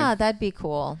guy. yeah, that'd be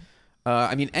cool.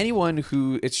 I mean, anyone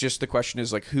who it's just the question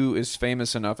is like who is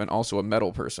famous enough and also a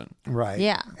metal person, Right.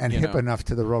 Yeah. And You hip know. enough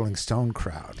to the Rolling Stone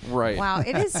crowd. right? Wow,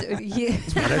 it is.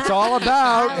 What it's all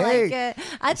about. I Hey. like it.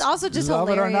 It's also just Love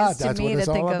it or hilarious not, to that's me what to it's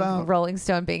think all of about. Rolling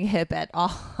Stone being hip at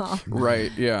all.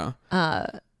 Right? Yeah.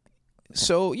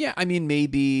 So yeah, I mean,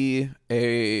 maybe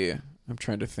I'm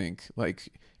trying to think. Like,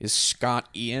 is Scott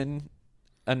Ian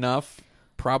enough?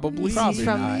 Probably. Probably He's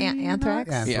from not.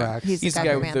 Anthrax. Anthrax. He's, He's the the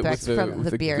guy guy from with the- Anthrax with the- from with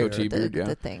the the beard, goatee beard, yeah.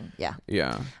 the thing. Yeah,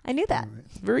 Yeah. I knew that.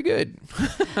 Very good.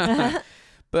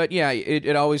 But yeah,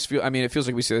 it always feels. I mean, it feels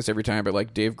like we say this every time, but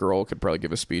like Dave Grohl could probably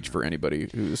give a speech for anybody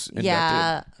who's inducted.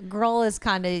 Yeah, Grohl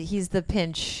is he's the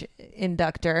pinch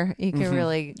inductor. You can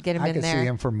really get him I in could there. see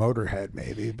him for Motorhead,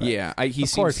 maybe. But Yeah, he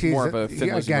of course, seems more of a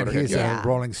Thin Lizzy again, Motorhead he's guy. Yeah. a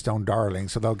Rolling Stone darling,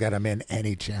 so they'll get him in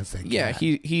any chance they Yeah,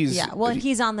 can. he's Yeah, well, and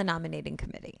he's on the nominating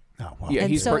committee. Oh, well. Yeah, And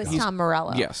he's so part- is he's- Tom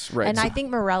Morello. Yes, right. And So- I think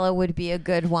Morello would be a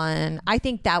good one. I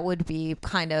think that would be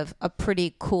kind of a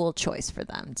pretty cool choice for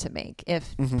them to make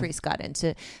if Priest got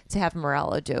into to have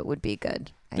Morello do it would be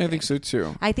good. I think so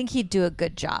too. I think he'd do a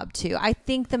good job too. I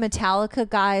think the Metallica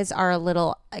guys are a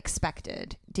little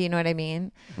expected. Do you know what I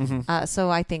mean?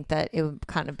 So I think that it would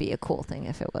kind of be a cool thing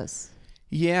if it was.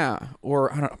 Yeah,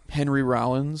 or I don't know, Henry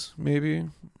Rollins maybe.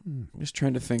 I'm just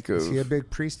trying to think of. Is he a big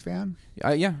Priest fan?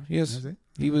 Yeah, he is. Is he?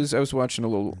 He was. I was watching a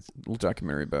little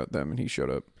documentary about them, and he showed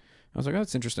up. I was like, oh,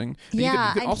 that's interesting. And you could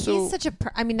and also, he's such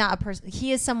a. Not a person.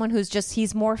 He is someone who's just.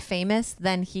 He's more famous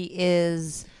than he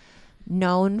is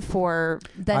known for.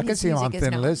 Than I can his see him on music is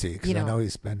Thin known. Lizzy because You I know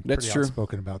he's been That's pretty true.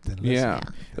 outspoken about Thin Lizzy. yeah.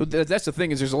 That's the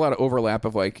thing is there's a lot of overlap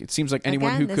of like it seems like anyone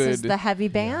Again, who this could is the heavy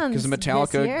bands because this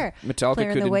year. Metallica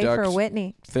clearing could the way induct for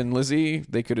Whitney. Thin Lizzy,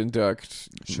 they could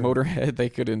induct Motorhead, they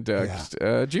could induct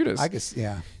Judas. I guess,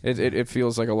 yeah. It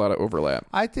feels like a lot of overlap.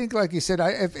 I think, like you said,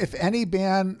 if any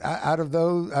band out of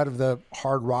the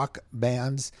hard rock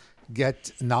bands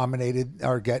get nominated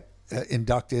or get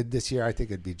inducted this year, I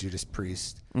think it'd be Judas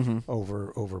Priest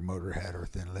over Motorhead or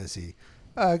Thin Lizzy,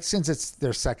 since it's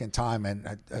their second time, and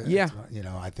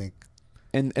I think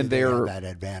And they they're have that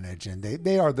advantage, and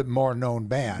they are the more known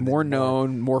band, more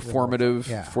known, more formative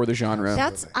for the genre.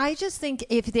 I just think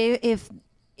if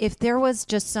there was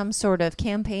just some sort of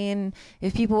campaign,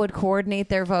 if people would coordinate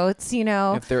their votes,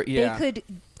 If they're- yeah.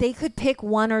 they could pick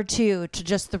one or two to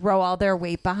just throw all their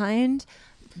weight behind.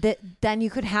 Then you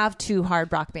could have two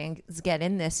hard rock bands get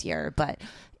in this year. But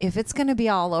if it's going to be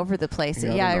all over the place,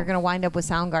 you're going to wind up with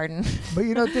Soundgarden.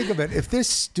 But think of it. If this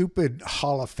stupid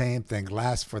Hall of Fame thing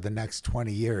lasts for the next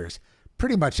 20 years,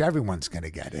 pretty much everyone's going to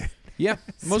get it. Yeah,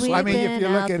 mostly. I mean, if you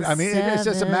Sweeping look out at, the it's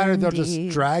just a matter they'll just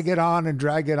 70s. drag it on and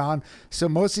drag it on. So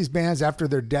most of these bands, after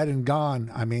they're dead and gone,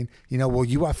 will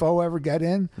UFO ever get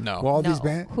in? No. Will all No. these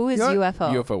bands? Who is You know,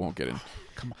 UFO? UFO won't get in.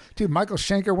 Come on. Dude, Michael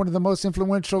Schenker, one of the most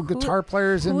influential guitar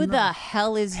players in Who the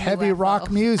hell is heavy UFO? rock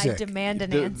music. I demand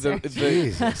an The answer.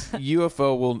 Jesus.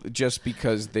 UFO will just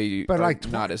because they But are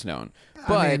like not as known.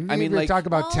 But I mean, like talk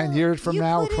about 10 years from you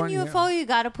now, put 20 in UFO, you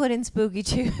got to put in Spooky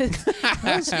Tooth.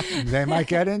 they might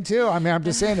get in too. I mean, I'm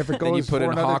just saying, if it then you goes put for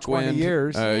in another 20 Hawkwind.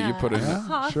 years. You put in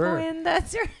sure. Hawkwind,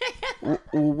 that's right.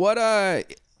 what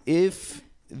if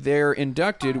they're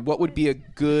inducted? What would be a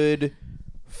good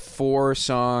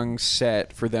 4-song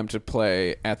set for them to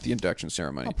play at the induction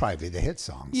ceremony? It'll probably be the hit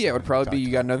songs. Yeah, it would probably be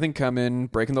You Got Nothing Coming,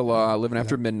 Breaking the Law, Living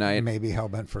After Midnight. Maybe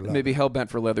Hellbent for Love. Maybe Hellbent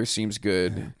for Leather seems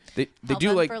good. They do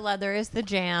Hellbent like for Leather is the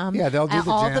jam. Yeah, they'll do and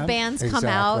the all jam. the bands come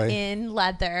out Exactly. in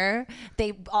leather.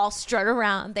 They all strut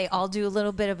around. They all do a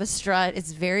little bit of a strut.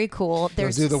 It's very cool. They'll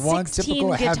There's do the one 16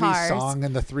 typical guitars. heavy song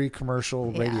and the 3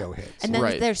 commercial Yeah. radio hits. And then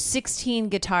Right. there's 16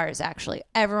 guitars, actually.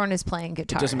 Everyone is playing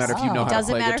guitars. doesn't matter if you know how It to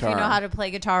doesn't play matter if you guitar. know how to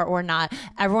play guitar or not.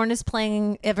 Everyone is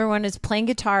playing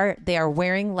guitar. They are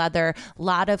wearing leather. A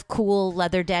lot of cool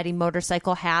Leather Daddy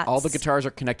motorcycle hats. all the guitars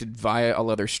are connected via a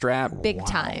leather strap Big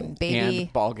time, baby.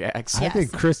 and ball gags. I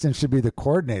think Kristen should be the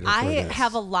coordinator for I this.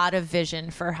 have a lot of vision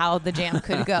for how the jam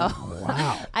could go.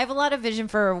 Wow. I have a lot of vision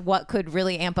for what could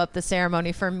really amp up the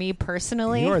ceremony for me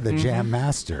personally. You're the jam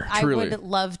master. I Truly. would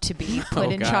love to be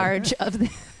put in God. charge of this.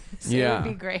 Yeah. It would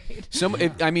be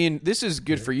great. This is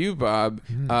good for you, Bob.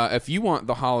 If you want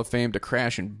the Hall of Fame to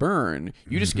crash and burn,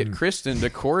 you just get Kristen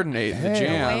to coordinate the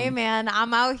jam. Hey man,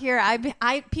 I'm out here.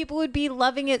 I people would be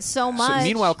loving it so much. So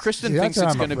meanwhile, Kristen See, thinks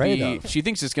that's it's what I'm going to afraid be. of. She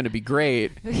thinks it's going to be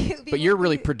great, but you're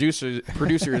really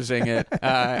producersing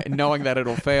it, knowing that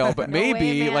it'll fail. But No way,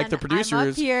 maybe man. like the I'm up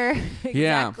producers. here.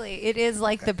 Yeah. Exactly. It is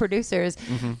like the producers.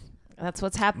 That's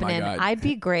what's happening. God. I'd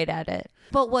be great at it.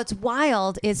 But what's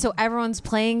wild is so everyone's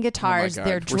playing guitars. God.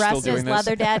 They're We're still dressed doing as this?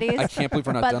 leather daddies. I can't believe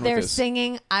we're not but done with they're this.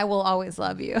 singing "I Will Always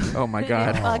Love You." Oh my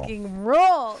God. It fucking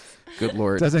rules. Good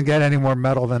Lord. Doesn't get any more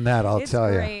metal than that, I'll It's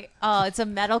tell great. Oh, it's a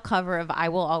metal cover of "I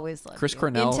Will Always Love Chris You."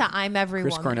 Cornell. Into "I'm Every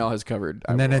Chris Woman." Cornell has covered.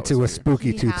 I And then Will into a Always Love You.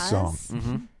 Spooky He Tooth has?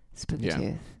 song. Spooky Yeah.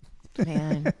 Tooth.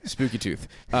 Man. Spooky Tooth.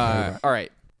 All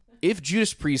right. If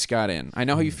Judas Priest got in, I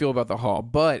know how you feel about the Hall,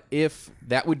 but if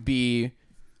that would be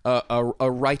a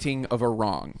righting of a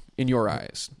wrong in your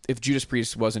eyes, if Judas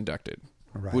Priest was inducted,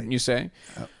 Right. wouldn't you say?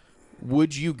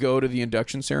 Would you go to the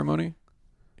induction ceremony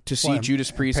to see Judas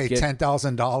Priest Pay get?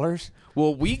 $10,000?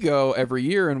 Well, we go every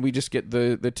year, and we just get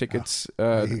the tickets,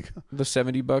 you the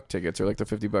 $70 tickets or like the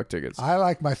 $50 tickets. I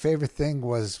like my favorite thing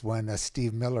was when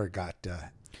Steve Miller got.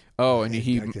 Oh, and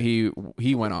he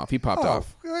went off. He popped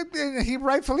off. He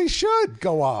rightfully should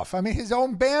go off. I mean, his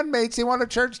own bandmates, they want to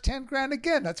charge $10,000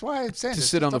 again. That's why I'm saying To it's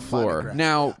sit on the just a money floor. grab.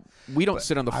 Now, we don't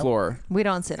sit on the floor. We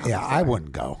don't sit on Yeah, the I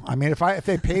wouldn't go. I mean, if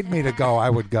they paid me to go, I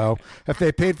would go. If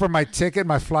they paid for my ticket,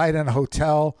 my flight, and a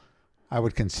hotel, I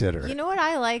would consider You it. know what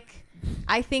I like?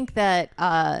 I think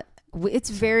that it's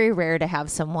very rare to have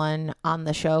someone on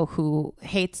the show who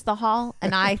hates the Hall,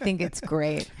 and I think it's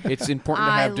great. It's important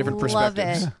to have different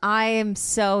perspectives. Love it. I am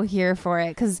so here for it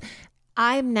because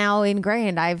I'm now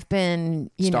ingrained. I've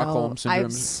been, Stockholm syndrome.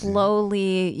 I've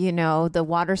slowly, the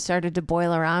water started to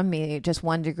boil around me just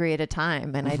 1 degree at a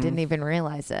time, and I didn't even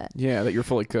realize it. Yeah, that you're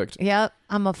fully cooked. Yep.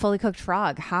 I'm a fully cooked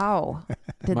frog. How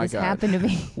did My this God. happen to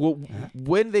me? Well,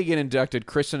 when they get inducted,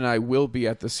 Kristen and I will be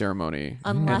at the ceremony,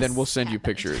 and then we'll send you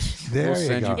pictures. There we'll you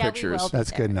send go. you Yeah, we pictures. will.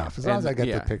 That's good enough. As long as I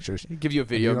get the pictures. Give you a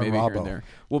video, You and maybe here Robbo. and there.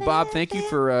 Well, Bob, thank you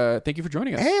for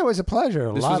joining us. Hey, it was a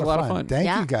pleasure. This was a lot of fun. Thank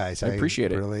Yeah. you guys. I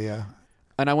appreciate it. Really,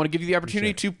 And I want to give you the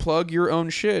opportunity to plug your own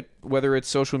shit, whether it's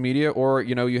social media or,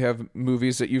 you have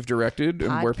movies that you've directed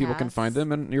and where people can Podcasts. find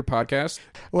them and your podcast.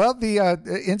 Well, the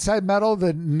Inside Metal,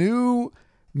 the new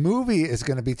movie is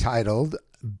going to be titled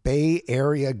Bay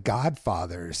Area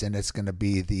Godfathers, and it's going to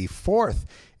be the 4th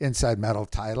Inside Metal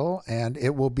title, and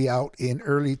it will be out in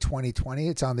early 2020.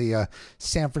 It's on the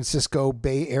San Francisco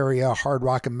Bay Area hard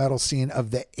rock and metal scene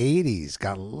of the 80s.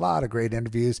 Got a lot of great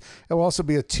interviews. It will also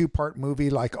be a 2-part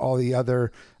movie like all the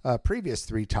other previous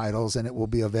 3 titles, and it will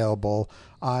be available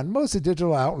on most of the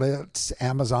digital outlets,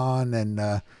 Amazon and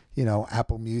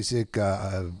Apple Music,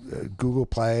 Google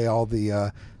Play, all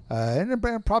the and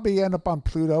it'll probably end up on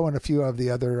Pluto and a few of the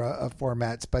other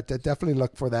formats, but definitely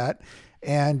look for that.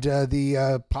 And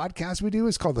the podcast we do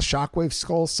is called the Shockwave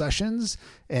Skull Sessions,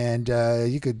 and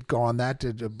you could go on that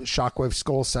to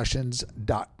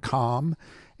shockwaveskullsessions.com.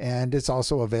 And it's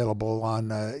also available on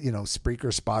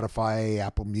Spreaker, Spotify,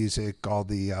 Apple Music, all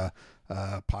the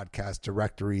podcast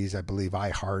directories, I believe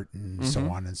iHeart and so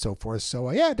on and so forth. So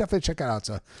definitely check it out.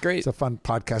 It's a fun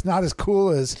podcast. Not as cool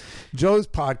as Joe's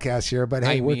podcast here, but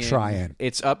hey, we're trying.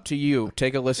 It's up to you.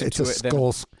 Take a listen It's to a it.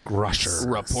 skull crusher.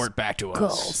 Report back to Skull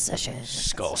us. sessions.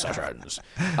 Skull Sessions.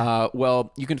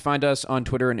 Well, you can find us on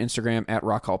Twitter and Instagram at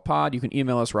RockHallPod. You can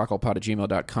email us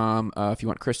rockhallpod@gmail.com. If you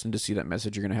want Kristen to see that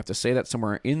message, you're going to have to say that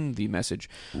somewhere in the message.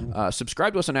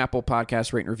 Subscribe to us on Apple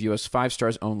Podcasts. Rate and review us 5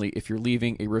 stars only. If you're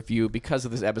leaving a review because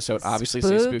of this episode, obviously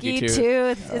say Spooky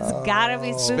Tooth. It's gotta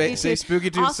be Spooky Tooth. Say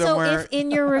Spooky Tooth also, somewhere. if in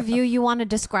your review you want to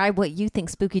describe what you think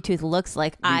Spooky Tooth looks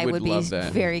like, I would would be love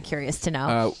that. very curious to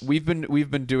know. We've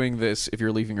been doing this if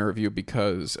you're leaving a review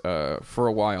because for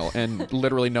a while, and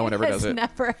literally no one ever does it.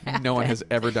 Never No one has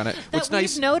ever done it. What's that we've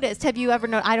nice. noticed. Have you ever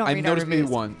noticed? I don't I've read noticed our maybe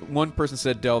reviews. one person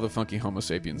said Del the Funky Homo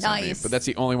Sapiens on me, Nice. but that's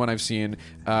the only one I've seen.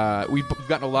 We've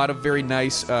gotten a lot of very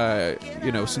nice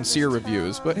sincere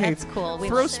reviews, but hey, That's cool. We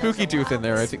throw love Spooky Tooth in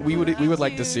there. I think we would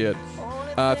like to see it.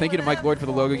 Thank you to Mike Lloyd for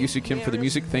the logo, Yusu Kim for the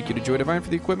music, thank you to Joy Divine for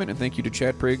the equipment, and thank you to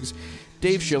Chad Briggs,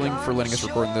 Dave Schilling for letting us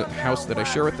record in the house that I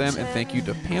share with them, and thank you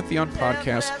to Pantheon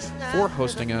Podcasts for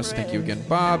hosting us. Thank you again,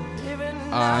 Bob.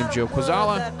 I'm Joe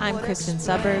Quazala, I'm Kristen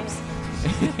Suburbs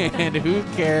and who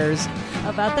cares?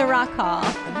 about the Rock Hall.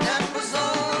 That was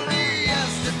only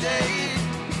yesterday.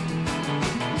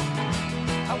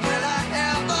 Will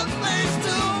I ever face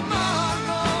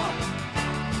tomorrow?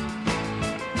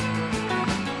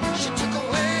 She took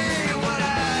away what I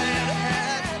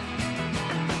had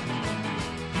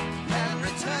and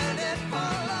returned it full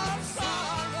of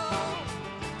sorrow.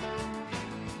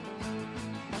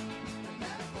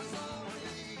 That was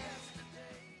only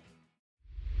yesterday.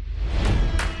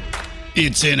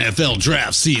 It's NFL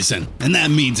draft season, and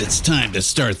that means it's time to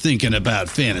start thinking about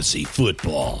fantasy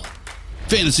football.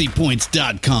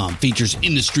 FantasyPoints.com features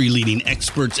industry-leading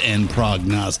experts and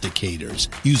prognosticators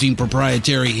using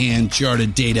proprietary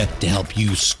hand-charted data to help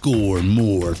you score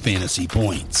more fantasy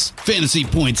points.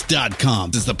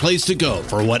 FantasyPoints.com is the place to go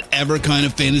for whatever kind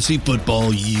of fantasy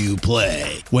football you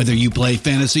play. Whether you play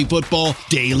fantasy football,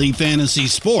 daily fantasy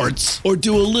sports, or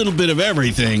do a little bit of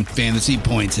everything, Fantasy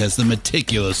Points has the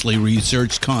meticulously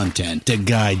researched content to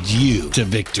guide you to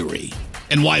victory.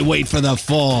 And why wait for the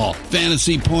fall?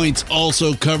 Fantasy Points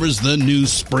also covers the new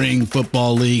spring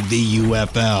football league, the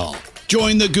UFL.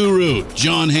 Join the guru,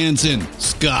 John Hansen,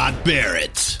 Scott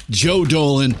Barrett, Joe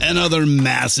Dolan, and other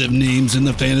massive names in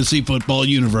the fantasy football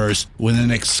universe with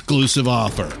an exclusive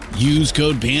offer. Use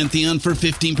code Pantheon for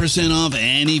 15% off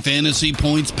any Fantasy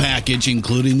Points package,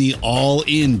 including the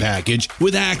all-in package,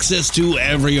 with access to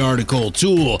every article,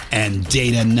 tool, and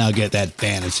data nugget that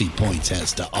Fantasy Points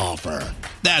has to offer.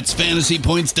 That's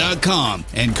FantasyPoints.com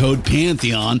and code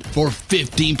Pantheon for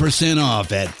 15%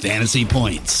 off at Fantasy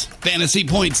Points.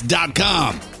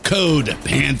 FantasyPoints.com, code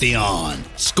Pantheon.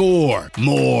 Score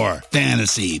more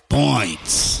fantasy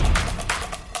points.